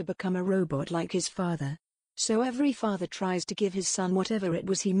grows up to become a robot like his father. So every father tries to give his son whatever it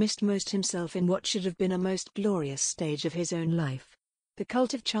was he missed most himself in what should have been a most glorious stage of his own life. The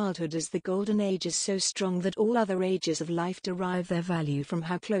cult of childhood as the golden age is so strong that all other ages of life derive their value from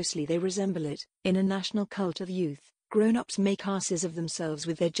how closely they resemble it. In a national cult of youth, grown-ups make asses of themselves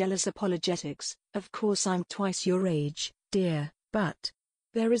with their jealous apologetics. Of course I'm twice your age, dear, but...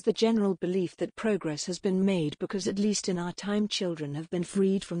 There is the general belief that progress has been made because at least in our time children have been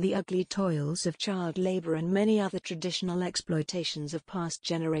freed from the ugly toils of child labor and many other traditional exploitations of past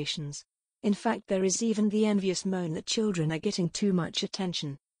generations. In fact, there is even the envious moan that children are getting too much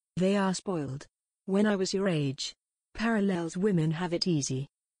attention. They are spoiled. When I was your age. Parallels women have it easy.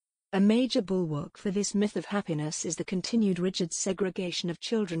 A major bulwark for this myth of happiness is the continued rigid segregation of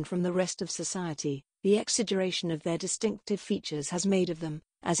children from the rest of society. The exaggeration of their distinctive features has made of them,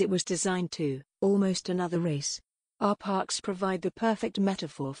 as it was designed to, almost another race. Our parks provide the perfect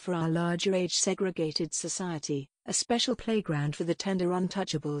metaphor for our larger age-segregated society, a special playground for the tender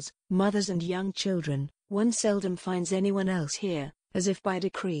untouchables, mothers and young children. One seldom finds anyone else here, as if by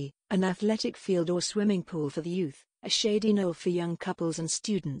decree, an athletic field or swimming pool for the youth, a shady knoll for young couples and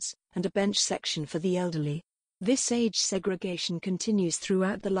students, and a bench section for the elderly. This age segregation continues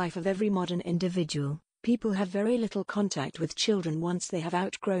throughout the life of every modern individual. People have very little contact with children once they have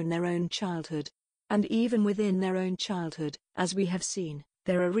outgrown their own childhood. And even within their own childhood, as we have seen,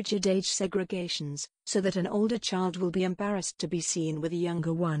 there are rigid age segregations, so that an older child will be embarrassed to be seen with a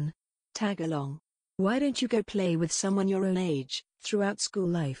younger one. Tag along. Why don't you go play with someone your own age? Throughout school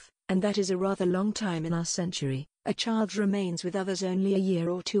life, and that is a rather long time in our century, a child remains with others only a year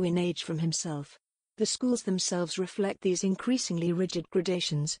or two in age from himself. The schools themselves reflect these increasingly rigid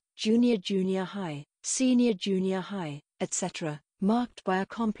gradations: junior high, senior junior high, etc., marked by a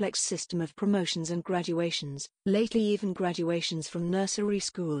complex system of promotions and graduations. Lately even graduations from nursery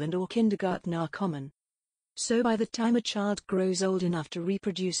school and or kindergarten are common. So by the time a child grows old enough to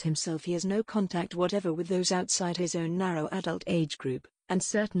reproduce himself, he has no contact whatever with those outside his own narrow adult age group, and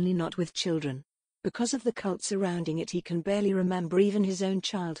certainly not with children. Because of the cult surrounding it, he can barely remember even his own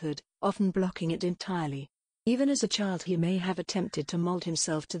childhood, often blocking it entirely. Even as a child he may have attempted to mold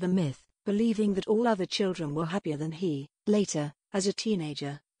himself to the myth, believing that all other children were happier than he. Later, as a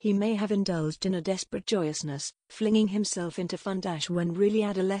teenager, he may have indulged in a desperate joyousness, flinging himself into fun when really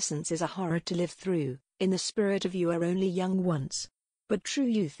adolescence is a horror to live through, in the spirit of you are only young once. But true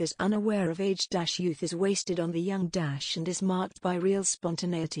youth is unaware of age. Youth is wasted on the young and is marked by real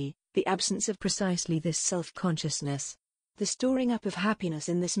spontaneity, the absence of precisely this self-consciousness. The storing up of happiness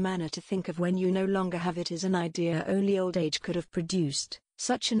in this manner to think of when you no longer have it is an idea only old age could have produced.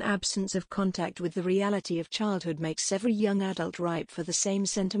 Such an absence of contact with the reality of childhood makes every young adult ripe for the same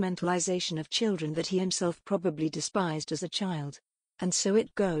sentimentalization of children that he himself probably despised as a child. And so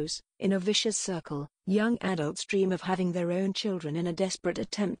it goes, in a vicious circle. Young adults dream of having their own children in a desperate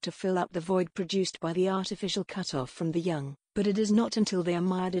attempt to fill up the void produced by the artificial cutoff from the young, but it is not until they are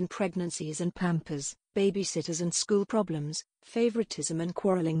mired in pregnancies and pampers, babysitters and school problems, favoritism and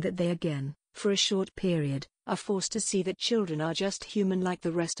quarreling that they again, for a short period, are forced to see that children are just human like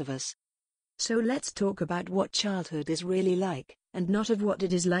the rest of us. So let's talk about what childhood is really like, and not of what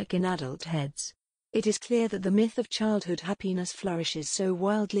it is like in adult heads. It is clear that the myth of childhood happiness flourishes so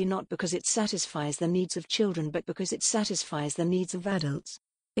wildly not because it satisfies the needs of children but because it satisfies the needs of adults.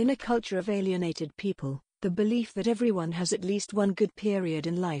 In a culture of alienated people, the belief that everyone has at least one good period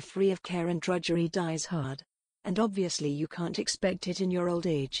in life free of care and drudgery dies hard. And obviously you can't expect it in your old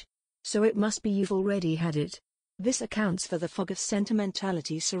age. So it must be you've already had it. This accounts for the fog of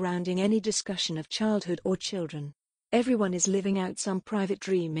sentimentality surrounding any discussion of childhood or children. Everyone is living out some private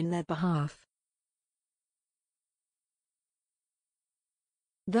dream in their behalf.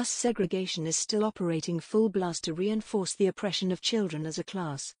 Thus segregation is still operating full blast to reinforce the oppression of children as a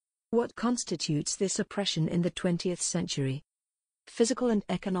class. What constitutes this oppression in the 20th century? Physical and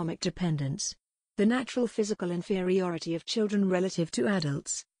economic dependence. The natural physical inferiority of children relative to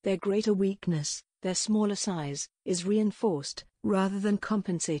adults, their greater weakness, their smaller size, is reinforced, rather than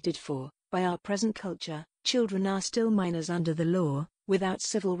compensated for, By our present culture, children are still minors under the law, without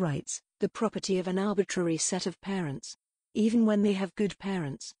civil rights, the property of an arbitrary set of parents. Even when they have good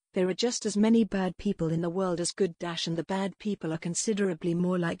parents, there are just as many bad people in the world as good, and the bad people are considerably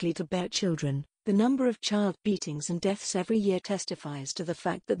more likely to bear children. The number of child beatings and deaths every year testifies to the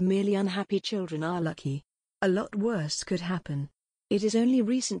fact that merely unhappy children are lucky. A lot worse could happen. It is only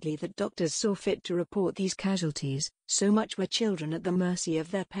recently that doctors saw fit to report these casualties. So much were children at the mercy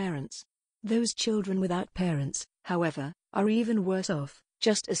of their parents. Those children without parents, however, are even worse off,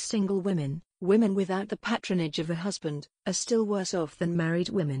 just as single women, women without the patronage of a husband, are still worse off than married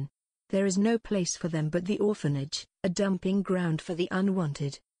women. There is no place for them but the orphanage, a dumping ground for the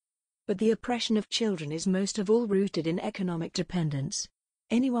unwanted. But the oppression of children is most of all rooted in economic dependence.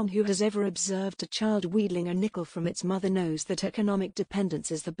 Anyone who has ever observed a child wheedling a nickel from its mother knows that economic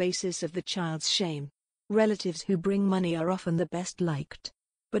dependence is the basis of the child's shame. Relatives who bring money are often the best liked.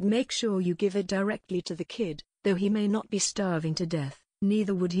 But make sure you give it directly to the kid, though he may not be starving to death,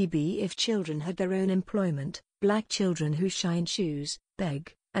 neither would he be if children had their own employment. Black children who shine shoes,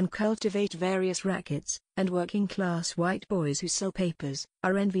 beg, and cultivate various rackets, and working-class white boys who sell papers,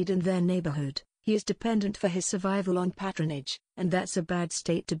 are envied in their neighborhood. He is dependent for his survival on patronage, and that's a bad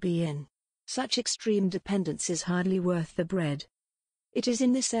state to be in. Such extreme dependence is hardly worth the bread. It is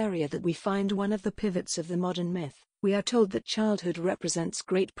in this area that we find one of the pivots of the modern myth. We are told that childhood represents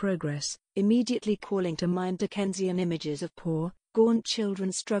great progress, immediately calling to mind Dickensian images of poor, gaunt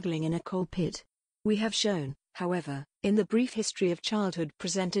children struggling in a coal pit. We have shown, however, in the brief history of childhood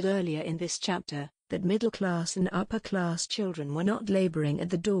presented earlier in this chapter, that middle-class and upper-class children were not laboring at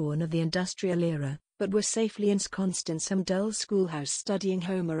the dawn of the industrial era, but were safely ensconced in some dull schoolhouse studying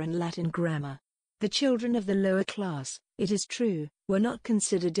Homer and Latin grammar. The children of the lower class, it is true, were not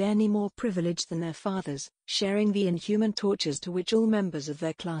considered any more privileged than their fathers, sharing the inhuman tortures to which all members of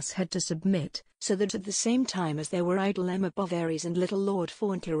their class had to submit, so that at the same time as there were idle Emma Bovarys and little Lord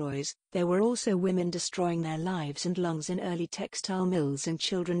Fauntleroys, there were also women destroying their lives and lungs in early textile mills and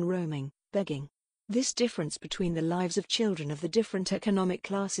children roaming, begging. This difference between the lives of children of the different economic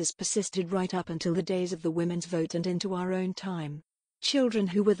classes persisted right up until the days of the women's vote and into our own time. Children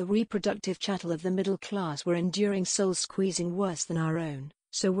who were the reproductive chattel of the middle class were enduring soul-squeezing worse than our own,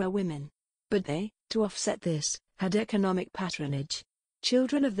 so were women. But they, to offset this, had economic patronage.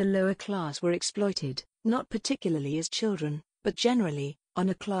 Children of the lower class were exploited, not particularly as children, but generally, on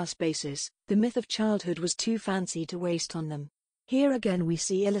a class basis. The myth of childhood was too fancy to waste on them. Here again we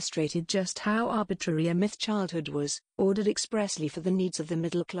see illustrated just how arbitrary a myth childhood was, ordered expressly for the needs of the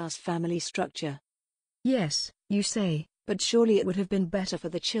middle-class family structure. Yes, you say, but surely it would have been better for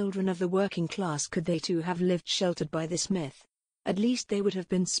the children of the working class could they too have lived sheltered by this myth. At least they would have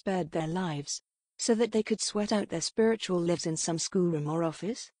been spared their lives, so that they could sweat out their spiritual lives in some schoolroom or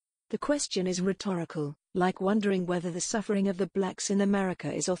office. The question is rhetorical, like wondering whether the suffering of the blacks in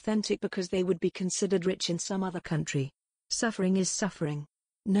America is authentic because they would be considered rich in some other country. Suffering is suffering.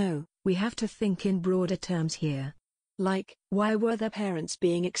 No, we have to think in broader terms here. Like, why were their parents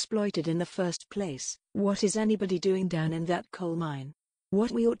being exploited in the first place? What is anybody doing down in that coal mine?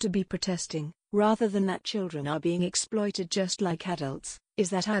 What we ought to be protesting, rather than that children are being exploited just like adults, is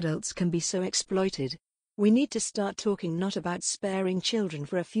that adults can be so exploited. We need to start talking not about sparing children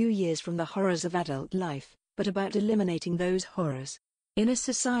for a few years from the horrors of adult life, but about eliminating those horrors. In a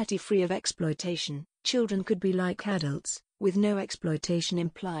society free of exploitation, children could be like adults, with no exploitation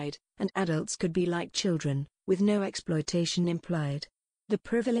implied, and adults could be like children, with no exploitation implied. The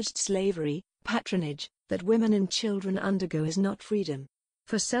privileged slavery, patronage, that women and children undergo is not freedom.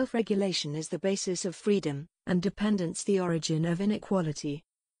 For self-regulation is the basis of freedom, and dependence the origin of inequality.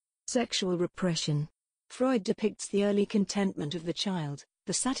 Sexual repression. Freud depicts the early contentment of the child,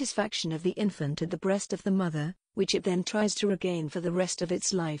 the satisfaction of the infant at the breast of the mother, which it then tries to regain for the rest of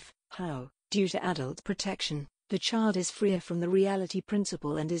its life. How, due to adult protection, the child is freer from the reality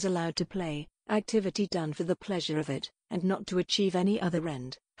principle and is allowed to play, activity done for the pleasure of it, and not to achieve any other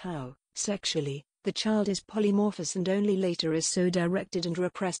end. How, sexually, the child is polymorphous and only later is so directed and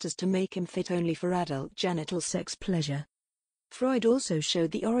repressed as to make him fit only for adult genital sex pleasure. Freud also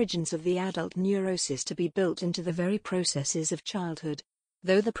showed the origins of the adult neurosis to be built into the very processes of childhood.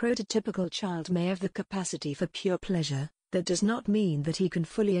 Though the prototypical child may have the capacity for pure pleasure, that does not mean that he can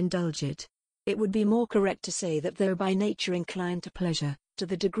fully indulge it. It would be more correct to say that though by nature inclined to pleasure, to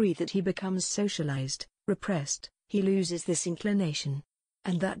the degree that he becomes socialized, repressed, he loses this inclination.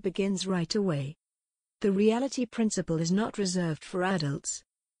 And that begins right away. The reality principle is not reserved for adults.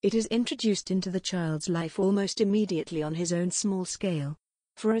 It is introduced into the child's life almost immediately on his own small scale.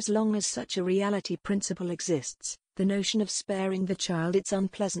 For as long as such a reality principle exists, The notion of sparing the child its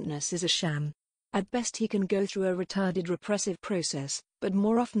unpleasantness is a sham. At best he can go through a retarded repressive process, but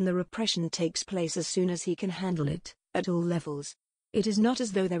more often the repression takes place as soon as he can handle it, at all levels. It is not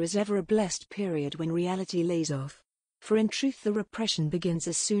as though there is ever a blessed period when reality lays off. For in truth the repression begins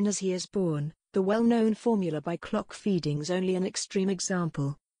as soon as he is born. The well-known formula by clock feeding's only an extreme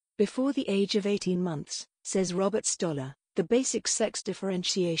example. Before the age of 18 months, says Robert Stoller, the basic sex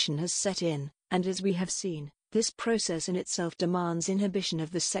differentiation has set in, and as we have seen, this process in itself demands inhibition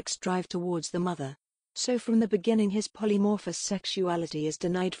of the sex drive towards the mother. So from the beginning his polymorphous sexuality is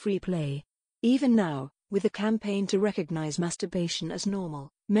denied free play. Even now, with the campaign to recognize masturbation as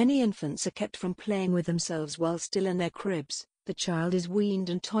normal, many infants are kept from playing with themselves while still in their cribs. The child is weaned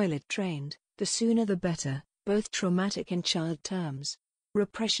and toilet trained, the sooner the better, both traumatic in child terms.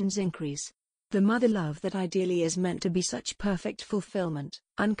 Repressions increase. The mother love that ideally is meant to be such perfect fulfillment,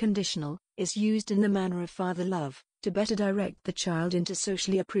 unconditional, is used in the manner of father love, to better direct the child into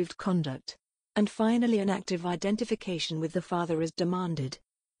socially approved conduct. And finally an active identification with the father is demanded.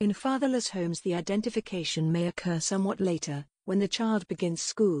 In fatherless homes the identification may occur somewhat later, when the child begins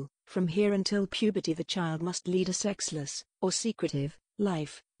school. From here until puberty the child must lead a sexless, or secretive,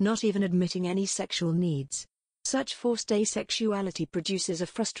 life, not even admitting any sexual needs. Such forced asexuality produces a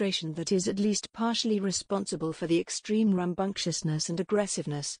frustration that is at least partially responsible for the extreme rambunctiousness and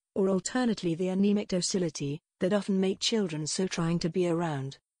aggressiveness, or alternately the anemic docility, that often make children so trying to be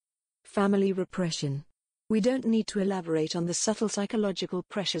around. Family repression. We don't need to elaborate on the subtle psychological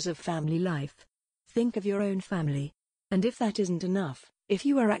pressures of family life. Think of your own family. And if that isn't enough, if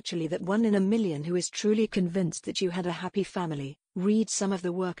you are actually that 1 in a million who is truly convinced that you had a happy family, read some of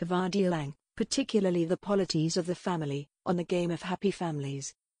the work of Lang, particularly The Polities of the Family, on the game of happy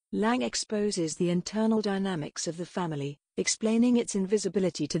families. Lang exposes the internal dynamics of the family, explaining its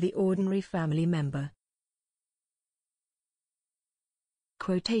invisibility to the ordinary family member.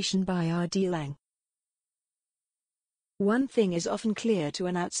 Quotation by Lang. One thing is often clear to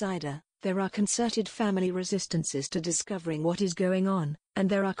an outsider: there are concerted family resistances to discovering what is going on, and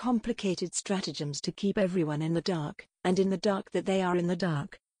there are complicated stratagems to keep everyone in the dark, and in the dark that they are in the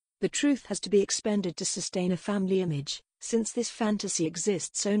dark. The truth has to be expended to sustain a family image, since this fantasy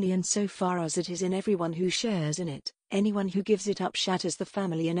exists only insofar as it is in everyone who shares in it. Anyone who gives it up shatters the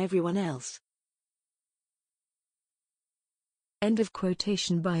family in everyone else. End of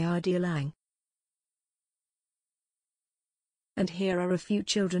quotation by Lang. And here are a few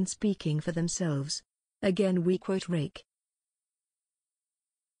children speaking for themselves. Again we quote Rake.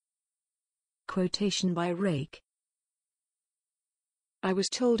 Quotation by Rake. I was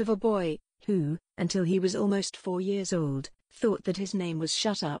told of a boy, who, until he was almost 4 years old, thought that his name was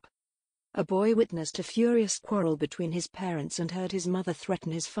Shut Up. A boy witnessed a furious quarrel between his parents and heard his mother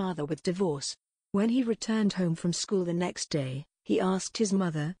threaten his father with divorce. When he returned home from school the next day, he asked his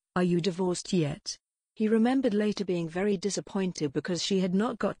mother, "Are you divorced yet?" He remembered later being very disappointed because she had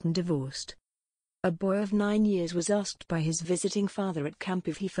not gotten divorced. A boy of 9 years was asked by his visiting father at camp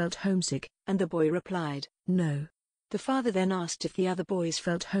if he felt homesick, and the boy replied, "No." The father then asked if the other boys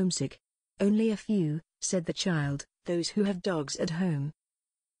felt homesick. "Only a few," said the child, "those who have dogs at home."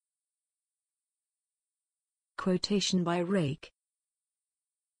 Quotation by Rake.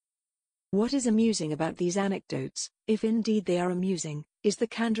 What is amusing about these anecdotes, if indeed they are amusing, is the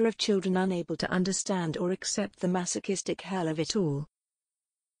candor of children unable to understand or accept the masochistic hell of it all.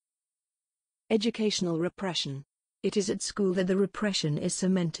 Educational repression. It is at school that the repression is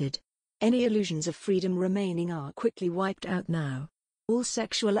cemented. Any illusions of freedom remaining are quickly wiped out now. All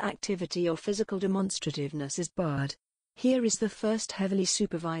sexual activity or physical demonstrativeness is barred. Here is the first heavily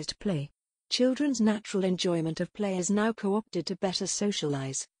supervised play. Children's natural enjoyment of play is now co-opted to better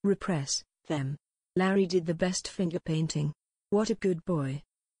socialize, repress, them. Larry did the best finger painting. What a good boy.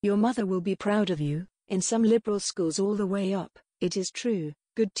 Your mother will be proud of you. In some liberal schools all the way up, it is true,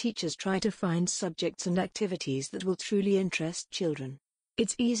 good teachers try to find subjects and activities that will truly interest children.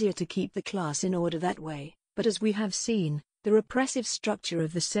 It's easier to keep the class in order that way, but as we have seen, the repressive structure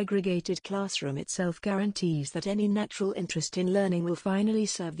of the segregated classroom itself guarantees that any natural interest in learning will finally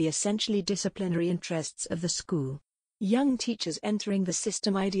serve the essentially disciplinary interests of the school. Young teachers entering the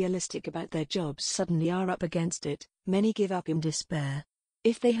system idealistic about their jobs suddenly are up against it. Many give up in despair.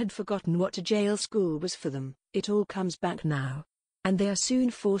 If they had forgotten what a jail school was for them, it all comes back now. And they are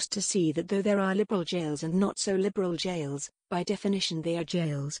soon forced to see that though there are liberal jails and not so liberal jails, by definition they are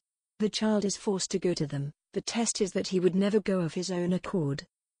jails. The child is forced to go to them. The test is that he would never go of his own accord.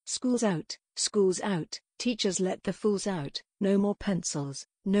 School's out, teachers let the fools out. No more pencils,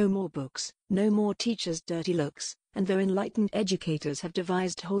 no more books, no more teachers' dirty looks, and though enlightened educators have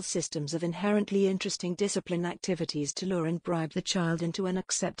devised whole systems of inherently interesting discipline activities to lure and bribe the child into an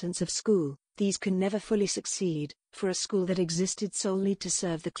acceptance of school, these can never fully succeed, for a school that existed solely to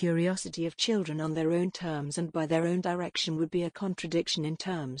serve the curiosity of children on their own terms and by their own direction would be a contradiction in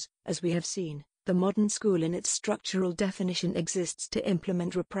terms. As we have seen, the modern school in its structural definition exists to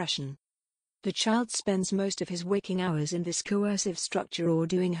implement repression. The child spends most of his waking hours in this coercive structure or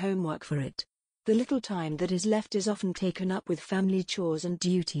doing homework for it. The little time that is left is often taken up with family chores and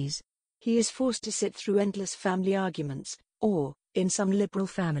duties. He is forced to sit through endless family arguments, or, in some liberal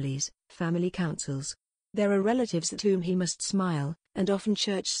families, family councils. There are relatives at whom he must smile, and often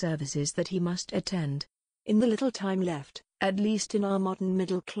church services that he must attend. In the little time left, at least in our modern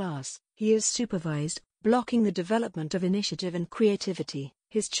middle class, he is supervised, blocking the development of initiative and creativity.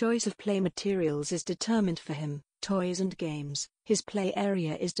 His choice of play materials is determined for him, toys and games. His play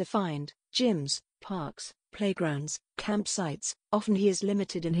area is defined, gyms, parks, playgrounds, campsites. Often he is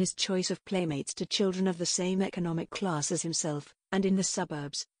limited in his choice of playmates to children of the same economic class as himself, and in the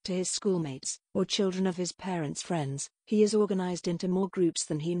suburbs, to his schoolmates, or children of his parents' friends. He is organized into more groups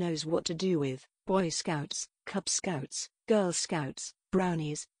than he knows what to do with: Boy Scouts, Cub Scouts, Girl Scouts,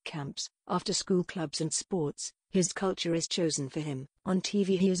 brownies, camps, after-school clubs and sports. His culture is chosen for him. On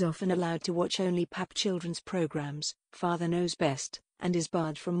TV he is often allowed to watch only pap children's programs, Father Knows Best, and is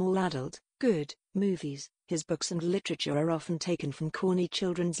barred from all adult, good, movies. His books and literature are often taken from corny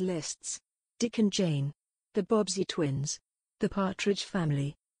children's lists. Dick and Jane, The Bobbsey Twins, The Partridge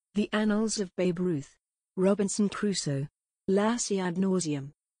Family, The Annals of Babe Ruth, Robinson Crusoe, Lassie ad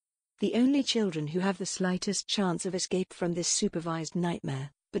nauseam. The only children who have the slightest chance of escape from this supervised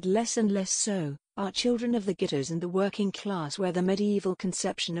nightmare, but less and less so, are children of the ghettos and the working class, where the medieval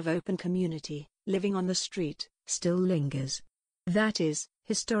conception of open community, living on the street, still lingers. That is,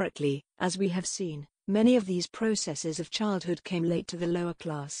 historically, as we have seen, many of these processes of childhood came late to the lower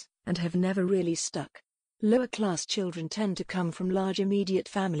class, and have never really stuck. Lower-class children tend to come from large immediate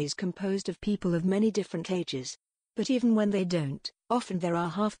families composed of people of many different ages. But even when they don't, often there are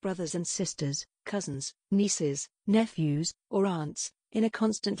half-brothers and sisters, cousins, nieces, nephews, or aunts, in a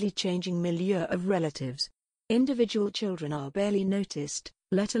constantly changing milieu of relatives. Individual children are barely noticed,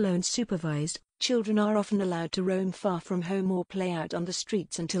 let alone supervised. Children are often allowed to roam far from home or play out on the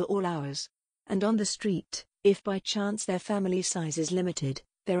streets until all hours. And on the street, if by chance their family size is limited,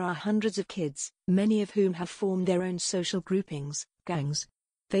 there are hundreds of kids, many of whom have formed their own social groupings, gangs.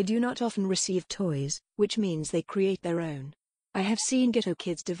 They do not often receive toys, which means they create their own. I have seen ghetto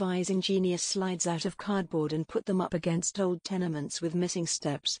kids devise ingenious slides out of cardboard and put them up against old tenements with missing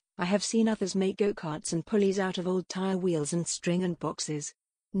steps. I have seen others make go-karts and pulleys out of old tire wheels and string and boxes.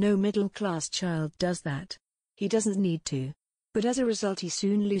 No middle-class child does that. He doesn't need to. But as a result he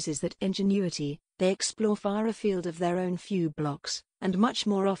soon loses that ingenuity. They explore far afield of their own few blocks, and much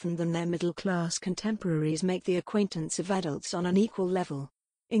more often than their middle-class contemporaries make the acquaintance of adults on an equal level.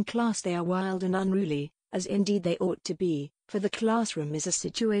 In class they are wild and unruly, as indeed they ought to be, for the classroom is a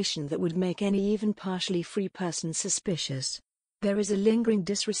situation that would make any even partially free person suspicious. There is a lingering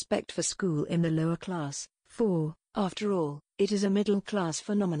disrespect for school in the lower class, for, after all, it is a middle-class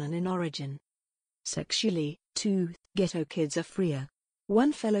phenomenon in origin. Sexually, too, ghetto kids are freer.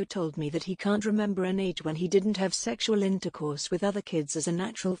 One fellow told me that he can't remember an age when he didn't have sexual intercourse with other kids as a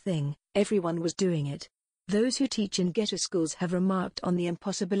natural thing. Everyone was doing it. Those who teach in ghetto schools have remarked on the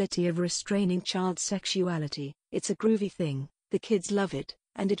impossibility of restraining child sexuality. It's a groovy thing, the kids love it,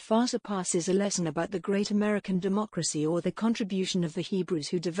 and it far surpasses a lesson about the great American democracy or the contribution of the Hebrews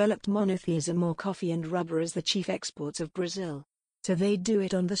who developed monotheism or coffee and rubber as the chief exports of Brazil. So they do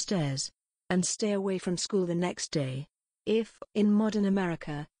it on the stairs, and stay away from school the next day. If, in modern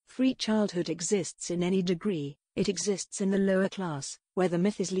America, free childhood exists in any degree, it exists in the lower class, where the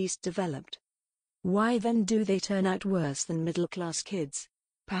myth is least developed. Why then do they turn out worse than middle-class kids?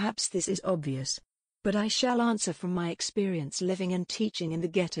 Perhaps this is obvious. But I shall answer from my experience living and teaching in the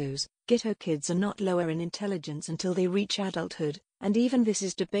ghettos. Ghetto kids are not lower in intelligence until they reach adulthood, and even this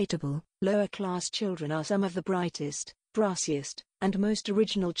is debatable. Lower-class children are some of the brightest, brassiest, and most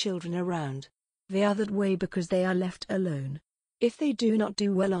original children around. They are that way because they are left alone. If they do not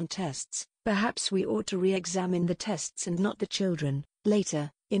do well on tests, perhaps we ought to re-examine the tests and not the children.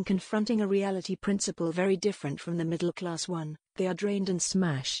 Later, in confronting a reality principle very different from the middle-class one, they are drained and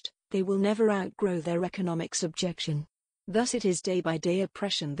smashed. They will never outgrow their economic subjection. Thus it is day-by-day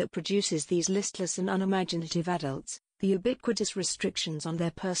oppression that produces these listless and unimaginative adults, the ubiquitous restrictions on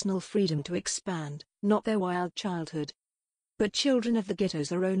their personal freedom to expand, not their wild childhood. But children of the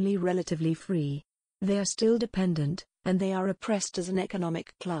ghettos are only relatively free. They are still dependent, and they are oppressed as an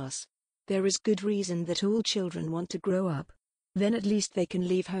economic class. there is good reason that all children want to grow up. Then at least they can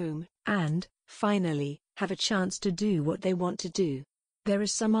leave home, and, finally, have a chance to do what they want to do. There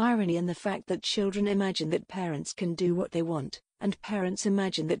is some irony in the fact that children imagine that parents can do what they want, and parents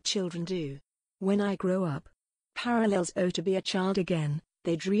imagine that children do. When I grow up. Parallels owe to be a child again,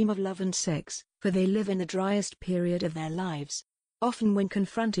 they dream of love and sex, for they live in the driest period of their lives. Often when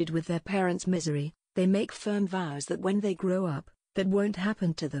confronted with their parents' misery, they make firm vows that when they grow up, that won't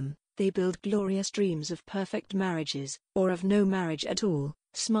happen to them. They build glorious dreams of perfect marriages, or of no marriage at all,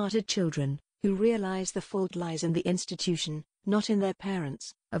 smarter children, who realize the fault lies in the institution, not in their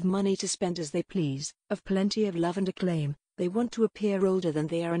parents, of money to spend as they please, of plenty of love and acclaim. They want to appear older than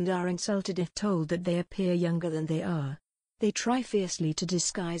they are and are insulted if told that they appear younger than they are. They try fiercely to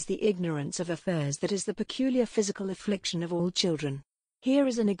disguise the ignorance of affairs that is the peculiar physical affliction of all children. Here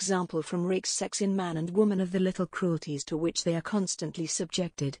is an example from Rake's Sex in Man and Woman of the little cruelties to which they are constantly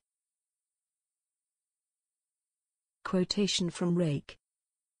subjected. Quotation from Rake.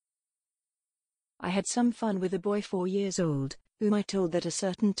 I had some fun with a boy 4 years old, whom I told that a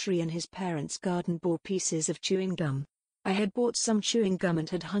certain tree in his parents' garden bore pieces of chewing gum. I had bought some chewing gum and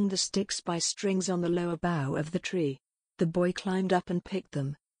had hung the sticks by strings on the lower bough of the tree. The boy climbed up and picked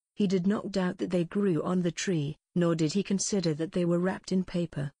them. He did not doubt that they grew on the tree, nor did he consider that they were wrapped in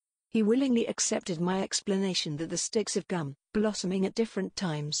paper. He willingly accepted my explanation that the sticks of gum, blossoming at different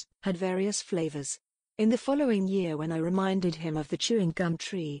times, had various flavors. In the following year, when I reminded him of the chewing gum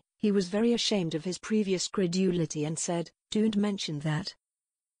tree, he was very ashamed of his previous credulity and said, "Don't mention that."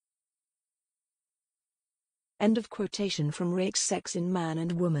 End of quotation from Rake's Sex in Man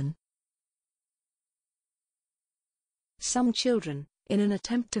and Woman. Some children, in an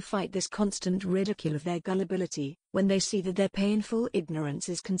attempt to fight this constant ridicule of their gullibility, when they see that their painful ignorance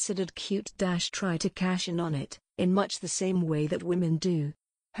is considered cute, try to cash in on it, in much the same way that women do.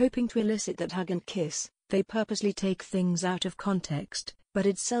 Hoping to elicit that hug and kiss, they purposely take things out of context, but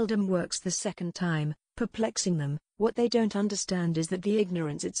it seldom works the second time, perplexing them. What they don't understand is that the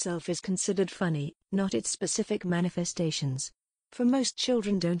ignorance itself is considered funny, not its specific manifestations. For most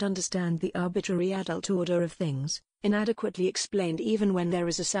children don't understand the arbitrary adult order of things, inadequately explained even when there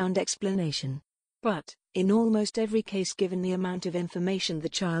is a sound explanation. But, in almost every case given the amount of information the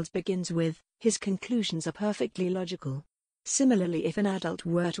child begins with, his conclusions are perfectly logical. Similarly, if an adult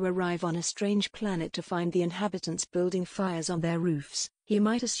were to arrive on a strange planet to find the inhabitants building fires on their roofs, he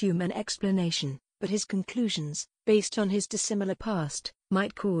might assume an explanation, but his conclusions, based on his dissimilar past,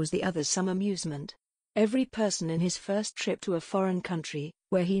 might cause the others some amusement. Every person in his first trip to a foreign country,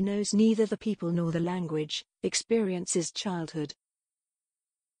 where he knows neither the people nor the language, experiences childhood.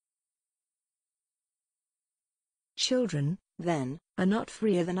 Children, then, are not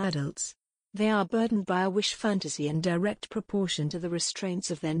freer than adults. They are burdened by a wish fantasy in direct proportion to the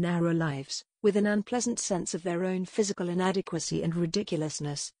restraints of their narrow lives, with an unpleasant sense of their own physical inadequacy and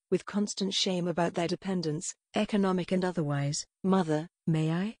ridiculousness, with constant shame about their dependence, economic and otherwise, mother, may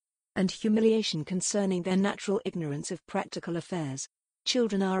I? And humiliation concerning their natural ignorance of practical affairs.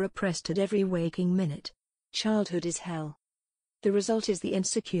 Children are oppressed at every waking minute. Childhood is hell. The result is the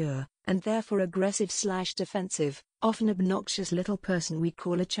insecure, and therefore aggressive/defensive, often obnoxious little person we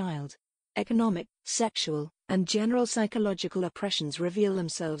call a child. Economic, sexual, and general psychological oppressions reveal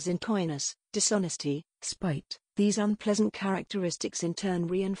themselves in coyness, dishonesty, spite, these unpleasant characteristics in turn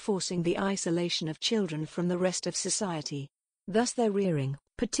reinforcing the isolation of children from the rest of society. Thus their rearing,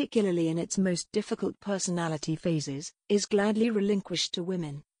 particularly in its most difficult personality phases, is gladly relinquished to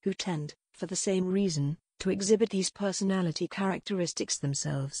women, who tend, for the same reason, to exhibit these personality characteristics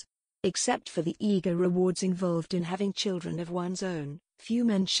themselves. Except for the eager rewards involved in having children of one's own, few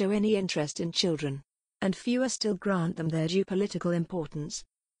men show any interest in children. And fewer still grant them their due political importance.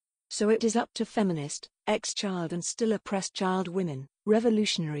 So it is up to feminist, ex-child and still oppressed child women,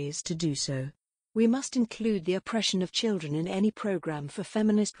 revolutionaries to do so. We must include the oppression of children in any program for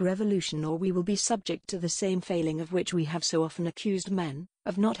feminist revolution, or we will be subject to the same failing of which we have so often accused men,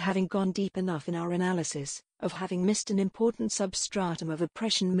 of not having gone deep enough in our analysis, of having missed an important substratum of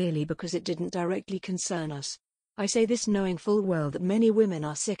oppression merely because it didn't directly concern us. I say this knowing full well that many women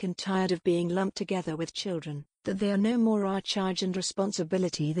are sick and tired of being lumped together with children, that they are no more our charge and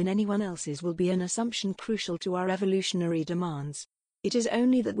responsibility than anyone else's will be an assumption crucial to our evolutionary demands. It is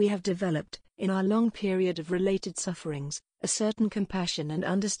only that we have developed, in our long period of related sufferings, a certain compassion and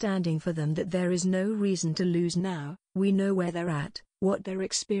understanding for them that there is no reason to lose now. We know where they're at, what they're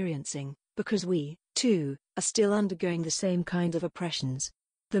experiencing, because we, too, are still undergoing the same kind of oppressions.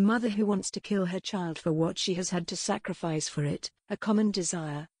 The mother who wants to kill her child for what she has had to sacrifice for it, a common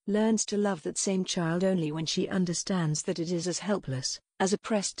desire, learns to love that same child only when she understands that it is as helpless, as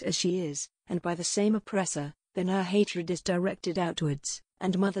oppressed as she is, and by the same oppressor, then her hatred is directed outwards,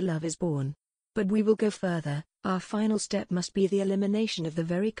 and mother love is born. But we will go further. Our final step must be the elimination of the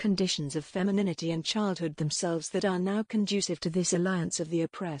very conditions of femininity and childhood themselves that are now conducive to this alliance of the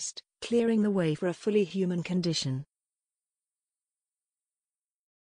oppressed, clearing the way for a fully human condition.